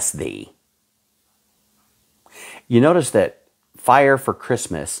and bless thee. You notice that fire for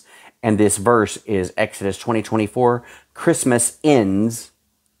Christmas, and this verse is Exodus 20:24. Christmas ends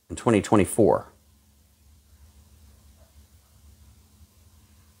in 2024.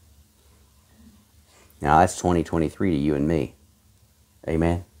 Now that's 2023 to you and me.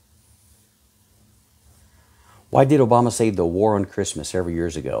 Amen. Why did Obama say the war on Christmas several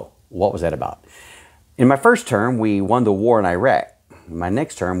years ago? What was that about? In my first term, we won the war in Iraq. In my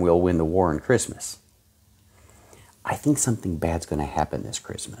next term, we'll win the war on Christmas. I think something bad's going to happen this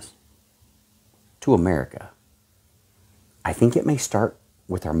Christmas to America. I think it may start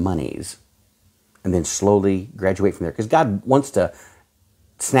with our monies and then slowly graduate from there. Because God wants to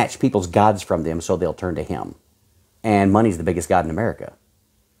snatch people's gods from them so they'll turn to him. And money's the biggest god in America.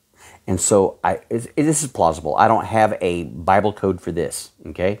 And so this is plausible. I don't have a Bible code for this,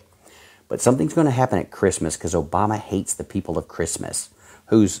 okay? But something's going to happen at Christmas because Obama hates the people of Christmas,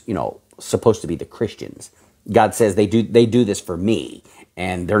 who's, supposed to be the Christians. God says they do this for me,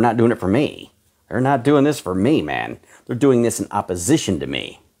 and they're not doing it for me. They're not doing this for me, man. They're doing this in opposition to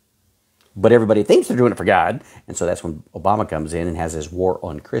me. But everybody thinks they're doing it for God, and so that's when Obama comes in and has his war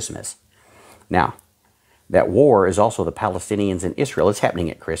on Christmas. Now, that war is also the Palestinians and Israel. It's happening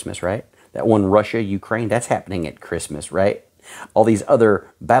at Christmas, right? That one Russia, Ukraine, that's happening at Christmas, right? All these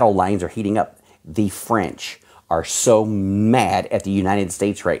other battle lines are heating up. The French are so mad at the United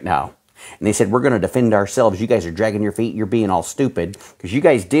States right now. And they said, we're going to defend ourselves. You guys are dragging your feet. You're being all stupid. Because you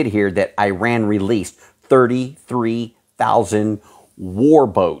guys did hear that Iran released 33,000 war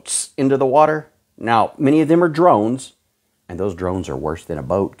boats into the water. Now, many of them are drones. And those drones are worse than a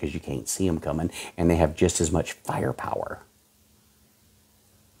boat because you can't see them coming. And they have just as much firepower.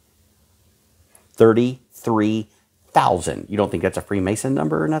 33,000. You don't think that's a Freemason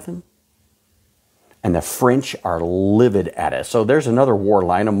number or nothing? And the French are livid at us. So there's another war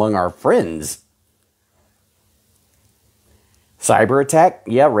line among our friends. Cyber attack?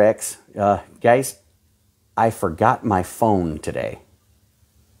 Yeah, Rex. Guys, I forgot my phone today.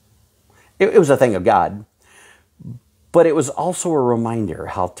 It was a thing of God. But it was also a reminder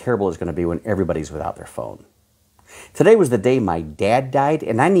how terrible it's going to be when everybody's without their phone. Today was the day my dad died,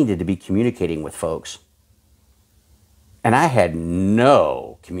 and I needed to be communicating with folks. And I had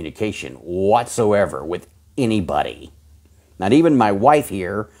no communication whatsoever with anybody. Not even my wife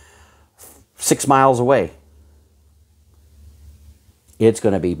here, 6 miles away. It's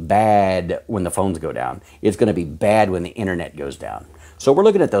going to be bad when the phones go down. It's going to be bad when the internet goes down. So we're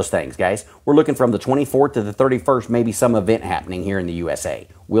looking at those things, guys. We're looking from the 24th to the 31st, maybe some event happening here in the USA.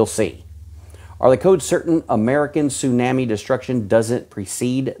 We'll see. Are the codes certain American tsunami destruction doesn't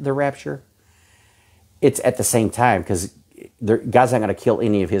precede the rapture? It's at the same time, because God's not going to kill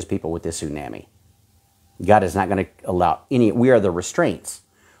any of his people with this tsunami. God is not going to allow any. We are the restraints.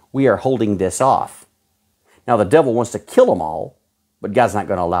 We are holding this off. Now, the devil wants to kill them all, but God's not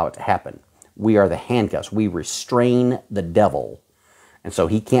going to allow it to happen. We are the handcuffs. We restrain the devil. And so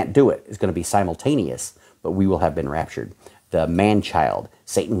he can't do it. It's going to be simultaneous, but we will have been raptured. The man-child.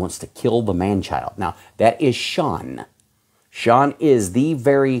 Satan wants to kill the man-child. Now, that is Sean. Sean is the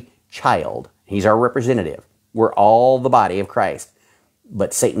very child. He's our representative. We're all the body of Christ.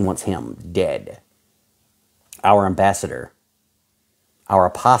 But Satan wants him dead. Our ambassador. Our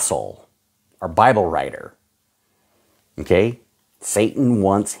apostle. Our Bible writer. Okay? Satan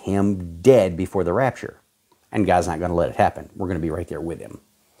wants him dead before the rapture. And God's not going to let it happen. We're going to be right there with him.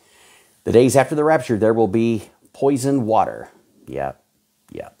 The days after the rapture, there will be poisoned water. Yep.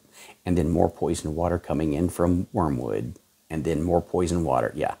 And then more poisoned water coming in from Wormwood. And then more poisoned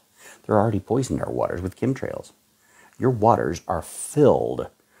water. Yeah. They're already poisoned our waters with chemtrails. Your waters are filled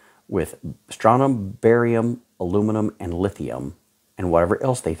with strontium, barium, aluminum, and lithium, and whatever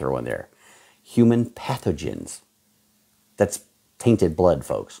else they throw in there. Human pathogens. That's tainted blood,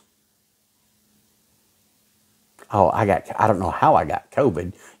 folks. Oh, I don't know how I got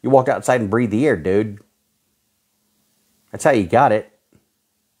COVID. You walked outside and breathed the air, dude. That's how you got it.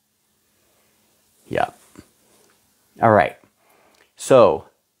 Yeah. All right. So,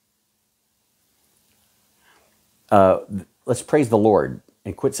 let's praise the Lord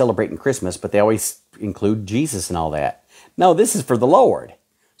and quit celebrating Christmas, but they always include Jesus and all that. No, this is for the Lord.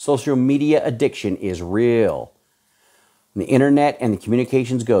 Social media addiction is real. When the internet and the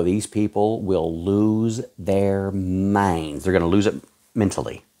communications go, these people will lose their minds. They're going to lose it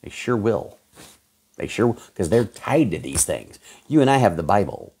mentally. They sure will. They sure will, because they're tied to these things. You and I have the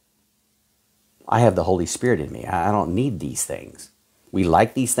Bible. I have the Holy Spirit in me. I don't need these things. We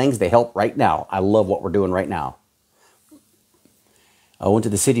like these things. They help right now. I love what we're doing right now. I went to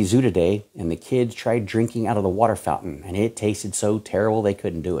the city zoo today, and the kids tried drinking out of the water fountain, and it tasted so terrible they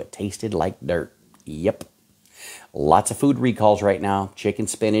couldn't do it. Tasted like dirt. Yep. Lots of food recalls right now. Chicken,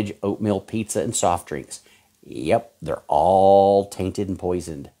 spinach, oatmeal, pizza, and soft drinks. Yep, they're all tainted and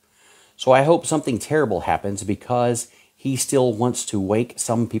poisoned. So I hope something terrible happens because he still wants to wake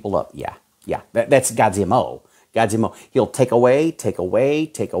some people up. Yeah. That's God's MO. God's MO. He'll take away, take away,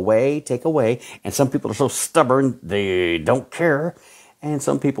 take away, take away. And some people are so stubborn, they don't care. And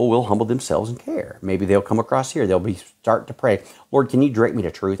some people will humble themselves and care. Maybe they'll come across here. They'll start to pray, Lord, can you direct me to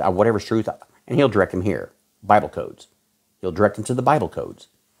truth? Whatever's truth. And he'll direct them here. Bible codes. He'll direct them to the Bible codes.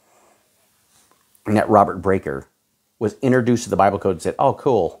 And that Robert Breaker was introduced to the Bible code and said, oh,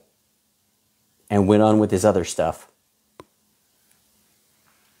 cool. And went on with his other stuff.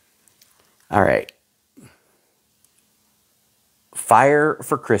 All right. Fire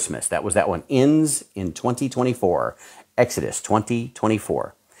for Christmas. That was that one. Ends in 2024. Exodus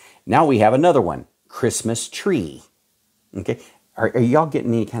 2024. Now we have another one. Christmas tree. Okay. Are y'all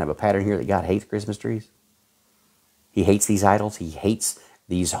getting any kind of a pattern here that God hates Christmas trees? He hates these idols. He hates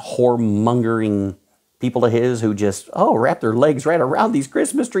these whoremongering people of his who just, wrap their legs right around these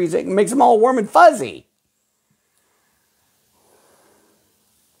Christmas trees. It makes them all warm and fuzzy.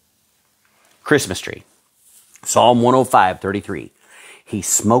 Christmas tree. Psalm 105:33. He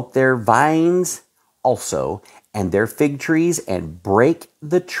smote their vines also, and their fig trees, and break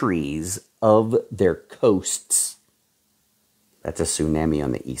the trees of their coasts. That's a tsunami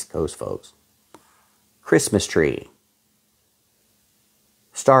on the East Coast, folks. Christmas tree.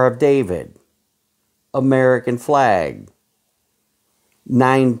 Star of David. American flag.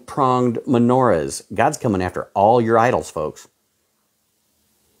 9-pronged menorahs. God's coming after all your idols, folks.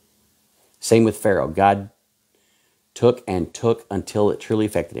 Same with Pharaoh. God took until it truly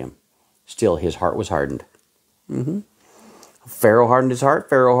affected him. Still, his heart was hardened. Pharaoh hardened his heart.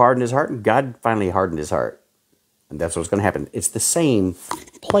 Pharaoh hardened his heart. And God finally hardened his heart. And that's what's going to happen. It's the same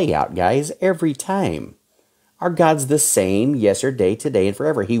play out, guys, every time. Our God's the same yesterday, today, and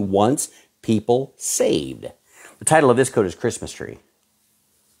forever. He wants people saved. The title of this code is Christmas Tree.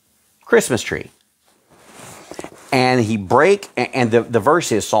 Christmas tree. And the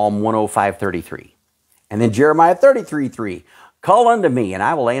verse is Psalm 105:33. And then Jeremiah 33:3. Call unto me, and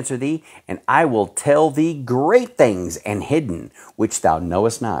I will answer thee, and I will tell thee great things and hidden, which thou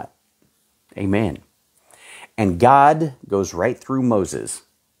knowest not. Amen. And God goes right through Moses.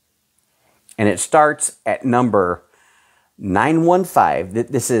 And it starts at number 915.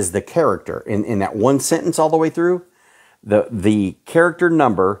 This is the character. In that one sentence all the way through, the character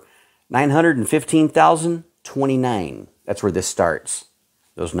number 915,029. That's where this starts.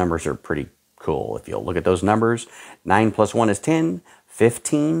 Those numbers are pretty cool. If you'll look at those numbers, 9 plus 1 is 10,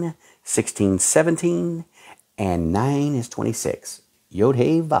 15, 16, 17, and 9 is 26.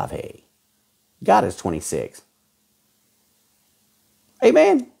 Yod-He, Vav-He. God is 26.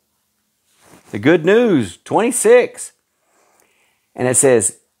 Amen. The good news, 26. And it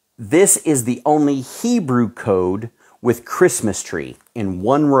says, this is the only Hebrew code with Christmas tree in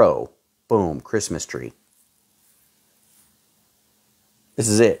one row. Boom, Christmas tree. This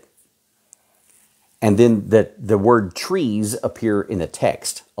is it. And then the word trees appear in the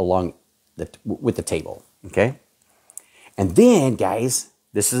text along with the table. Okay? And then, guys,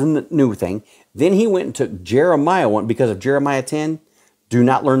 this is a new thing. Then he went and took Jeremiah 1, because of Jeremiah 10, do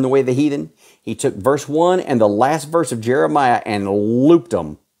not learn the way of the heathen. He took verse 1 and the last verse of Jeremiah and looped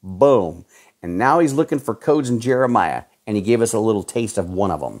them. Boom. And now he's looking for codes in Jeremiah. And he gave us a little taste of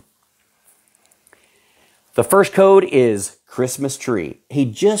one of them. The first code is Christmas tree. He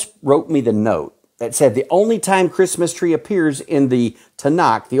just wrote me the note that said the only time Christmas tree appears in the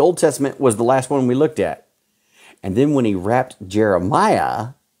Tanakh, the Old Testament, was the last one we looked at. And then when he wrapped Jeremiah,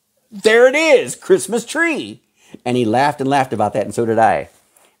 there it is, Christmas tree. And he laughed and laughed about that, and so did I.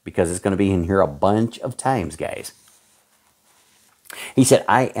 Because it's going to be in here a bunch of times, guys. He said,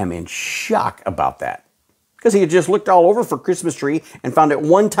 I am in shock about that. Because he had just looked all over for Christmas tree and found it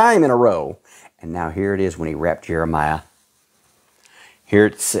one time in a row. And now here it is when he wrapped Jeremiah. Here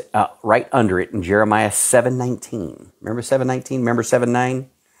it's right under it in Jeremiah 7:19. Remember 7:19? Remember 7:9?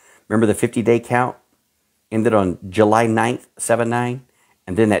 Remember the 50-day count? Ended on July 9th, 7:9.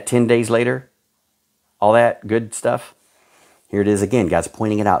 And then that 10 days later, all that good stuff. Here it is again. God's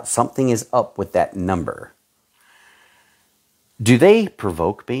pointing it out. Something is up with that number. Do they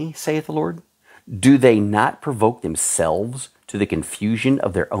provoke me, saith the Lord? Do they not provoke themselves to the confusion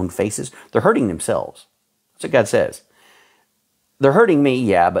of their own faces? They're hurting themselves. That's what God says. They're hurting me,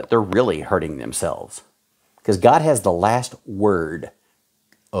 yeah, but they're really hurting themselves. Because God has the last word.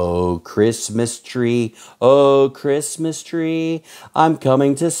 Oh, Christmas tree, I'm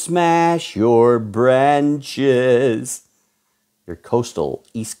coming to smash your branches. Your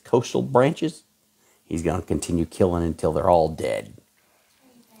east coastal branches? He's going to continue killing until they're all dead.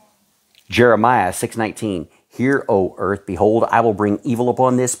 Amen. Jeremiah 6:19. Hear, O earth, behold, I will bring evil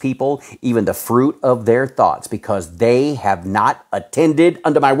upon this people, even the fruit of their thoughts, because they have not attended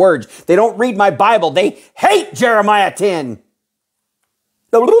unto my words. They don't read my Bible. They hate Jeremiah 10.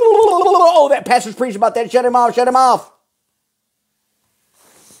 Oh, that pastor's preaching about that. Shut him off, shut him off.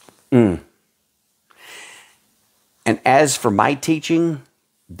 And as for my teaching,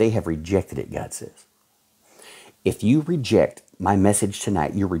 they have rejected it, God says. If you reject my message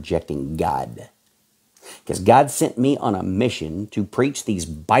tonight, you're rejecting God. Because God sent me on a mission to preach these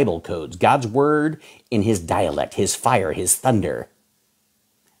Bible codes, God's word in his dialect, his fire, his thunder.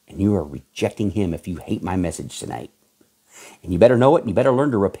 And you are rejecting him if you hate my message tonight. And you better know it, and you better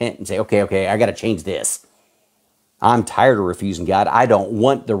learn to repent and say, okay, I got to change this. I'm tired of refusing God. I don't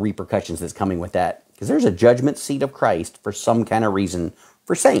want the repercussions that's coming with that. Because there's a judgment seat of Christ for some kind of reason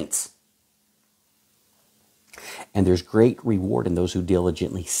for saints. And there's great reward in those who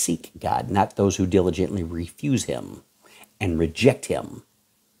diligently seek God, not those who diligently refuse him and reject him.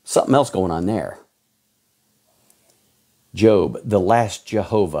 Something else going on there. Job, the last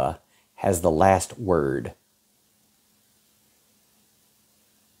Jehovah, has the last word.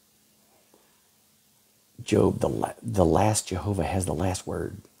 Job, the last Jehovah has the last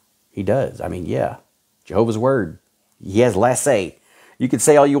word. He does. I mean, yeah. Jehovah's word. He has last say. You can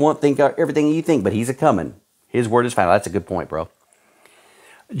say all you want, think everything you think, but he's a-coming. His word is final. That's a good point, bro.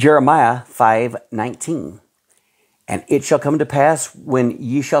 Jeremiah 5:19. And it shall come to pass when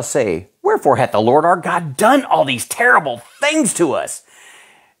ye shall say, wherefore hath the Lord our God done all these terrible things to us?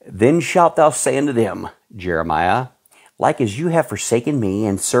 Then shalt thou say unto them, Jeremiah, like as you have forsaken me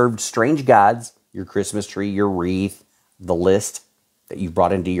and served strange gods, your Christmas tree, your wreath, the list that you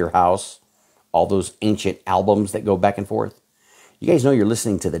brought into your house, all those ancient albums that go back and forth. You guys know you're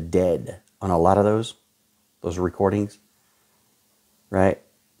listening to the dead on a lot of those recordings, right?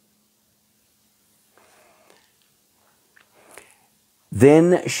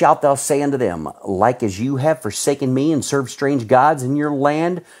 Then shalt thou say unto them, like as you have forsaken me and served strange gods in your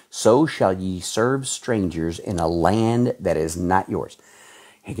land, so shall ye serve strangers in a land that is not yours.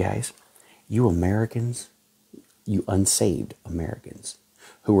 Hey guys, you Americans, you unsaved Americans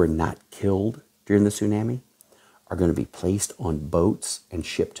who were not killed during the tsunami are going to be placed on boats and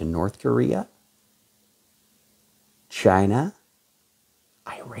shipped to North Korea, China,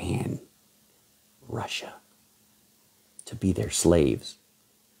 Iran, Russia, to be their slaves.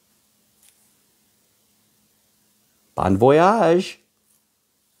 Bon voyage.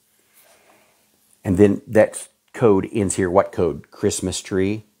 And then that code ends here. What code? Christmas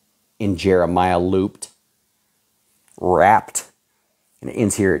tree. In Jeremiah looped. Wrapped. And it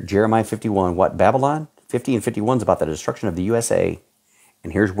ends here at Jeremiah 51. What? Babylon? 50 and 51 is about the destruction of the USA.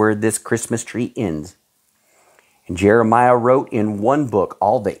 And here's where this Christmas tree ends. And Jeremiah wrote in one book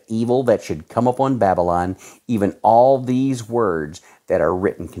all the evil that should come upon Babylon, even all these words that are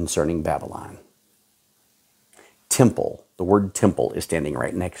written concerning Babylon. Temple, the word temple is standing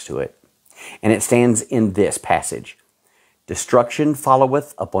right next to it. And it stands in this passage. Destruction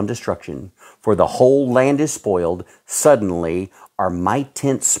followeth upon destruction, for the whole land is spoiled. Suddenly are my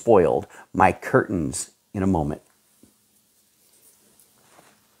tents spoiled, my curtains in a moment.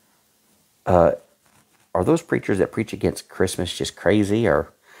 Are those preachers that preach against Christmas just crazy,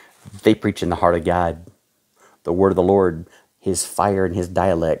 or they preach in the heart of God? The word of the Lord, his fire and his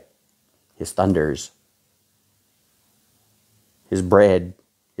dialect, his thunders, his bread,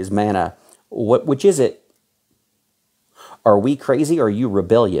 his manna. Which is it? Are we crazy or are you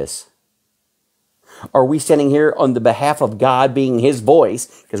rebellious? Are we standing here on the behalf of God being his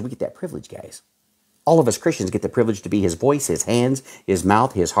voice? Because we get that privilege, guys. All of us Christians get the privilege to be his voice, his hands, his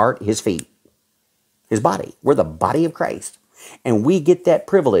mouth, his heart, his feet, his body. We're the body of Christ. And we get that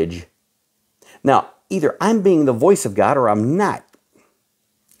privilege. Now, either I'm being the voice of God or I'm not.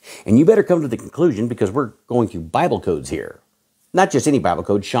 And you better come to the conclusion, because we're going through Bible codes here. Not just any Bible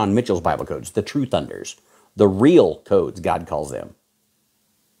codes, Sean Mitchell's Bible codes, the true thunders, the real codes, God calls them.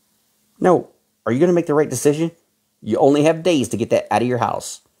 No, are you going to make the right decision? You only have days to get that out of your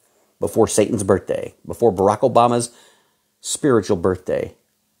house before Satan's birthday, before Barack Obama's spiritual birthday.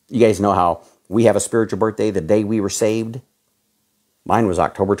 You guys know how we have a spiritual birthday the day we were saved? Mine was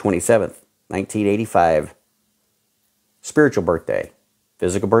October 27th, 1985. Spiritual birthday.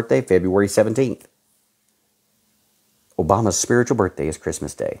 Physical birthday, February 17th. Obama's spiritual birthday is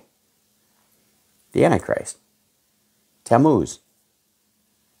Christmas Day. The Antichrist. Tammuz.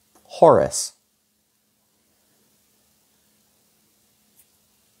 Horus.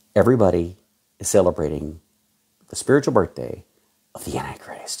 Everybody is celebrating the spiritual birthday of the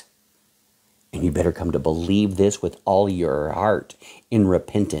Antichrist. And you better come to believe this with all your heart in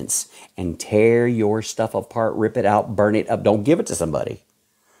repentance and tear your stuff apart, rip it out, burn it up. Don't give it to somebody.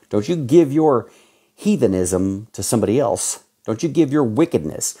 Don't you give your heathenism to somebody else. Don't you give your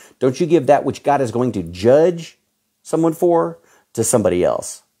wickedness. Don't you give that which God is going to judge someone for to somebody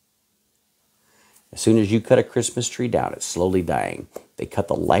else. As soon as you cut a Christmas tree down, it's slowly dying. They cut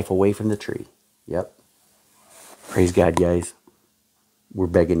the life away from the tree. Yep. Praise God, guys. We're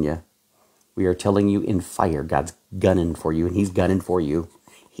begging you. We are telling you in fire, God's gunning for you, and He's gunning for you.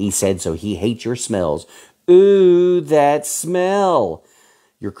 He said so. He hates your smells. Ooh, that smell.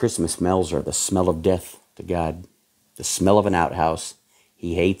 Your Christmas smells are the smell of death to God. The smell of an outhouse.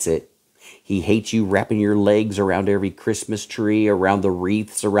 He hates it. He hates you wrapping your legs around every Christmas tree, around the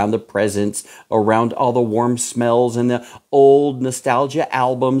wreaths, around the presents, around all the warm smells and the old nostalgia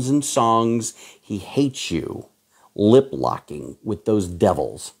albums and songs. He hates you lip-locking with those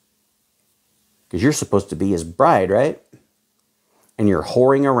devils. Because you're supposed to be His bride, right? And you're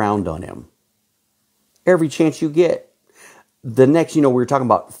whoring around on Him every chance you get. The next, we were talking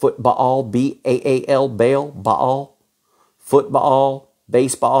about football, B-A-A-L, Baal, football,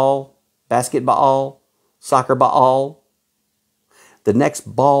 baseball, basketball, soccer ball. The next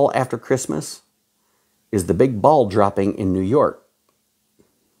ball after Christmas is the big ball dropping in New York.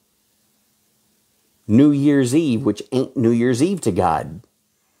 New Year's Eve, which ain't New Year's Eve to God,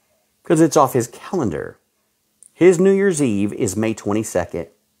 because it's off His calendar. His New Year's Eve is May 22nd,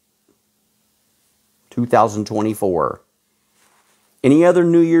 2024. Any other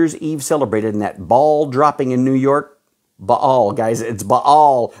New Year's Eve celebrated in that ball dropping in New York? Baal, guys, it's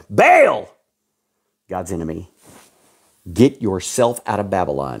Baal. Baal! God's enemy. Get yourself out of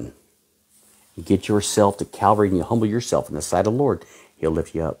Babylon. You get yourself to Calvary and you humble yourself in the sight of the Lord. He'll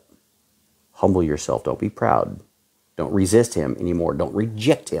lift you up. Humble yourself. Don't be proud. Don't resist Him anymore. Don't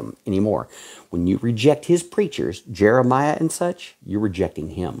reject Him anymore. When you reject His preachers, Jeremiah and such, you're rejecting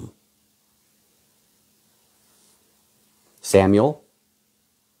Him. Samuel,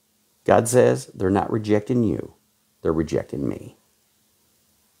 God says, they're not rejecting you. They're rejecting me.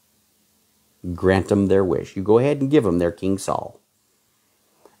 Grant them their wish. You go ahead and give them their King Saul.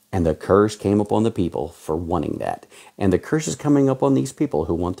 And the curse came upon the people for wanting that. And the curse is coming up on these people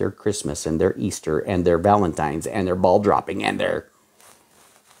who want their Christmas and their Easter and their Valentines and their ball dropping and their...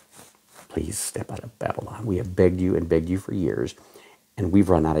 Please step out of Babylon. We have begged you for years. And we've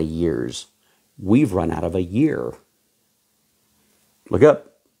run out of years. We've run out of a year. Look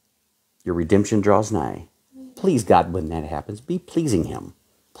up. Your redemption draws nigh. Please God, when that happens, be pleasing Him.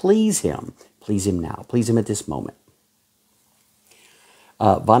 Please Him. Please Him now. Please Him at this moment.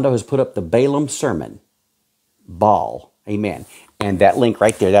 Vondo has put up the Balaam sermon. Ball. Amen. And that link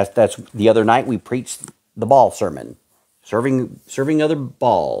right there, that's the other night we preached the ball sermon. Serving other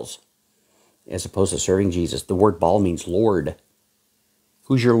balls as opposed to serving Jesus. The word ball means Lord.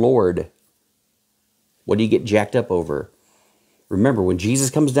 Who's your Lord? What do you get jacked up over? Remember, when Jesus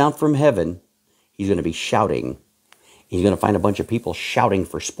comes down from heaven, He's going to be shouting. He's going to find a bunch of people shouting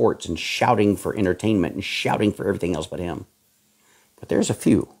for sports and shouting for entertainment and shouting for everything else but Him. But there's a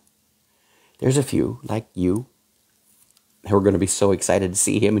few. There's a few, like you, who are going to be so excited to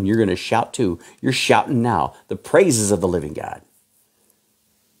see Him, and you're going to shout too. You're shouting now, the praises of the living God.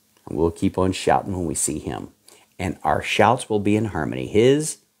 And we'll keep on shouting when we see Him. And our shouts will be in harmony,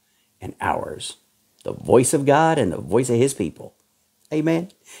 His and ours. The voice of God and the voice of His people. Amen.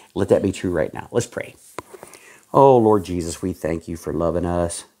 Let that be true right now. Let's pray. Oh, Lord Jesus, we thank You for loving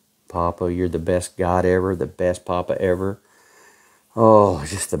us. Papa, You're the best God ever, the best Papa ever. Oh,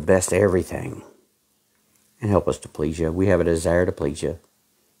 just the best everything. And help us to please You. We have a desire to please You.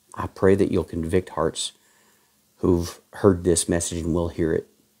 I pray that You'll convict hearts who've heard this message and will hear it,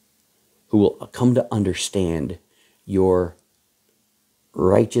 who will come to understand Your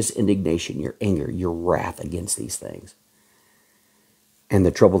righteous indignation, your anger, your wrath against these things, and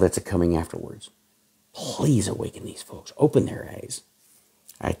the trouble that's coming afterwards. Please awaken these folks. Open their eyes.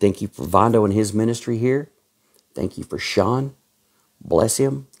 I thank you for Vondo and his ministry here. Thank you for Sean. Bless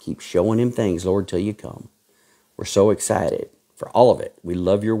him. Keep showing him things, Lord, till you come. We're so excited for all of it. We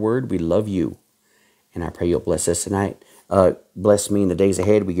love your word. We love you. And I pray you'll bless us tonight. Bless me in the days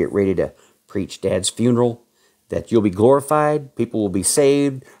ahead. We get ready to preach Dad's funeral. That you'll be glorified. People will be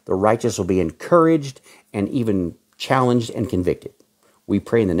saved. The righteous will be encouraged and even challenged and convicted. We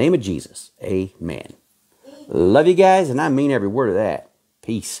pray in the name of Jesus. Amen. Love you guys, and I mean every word of that.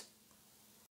 Peace.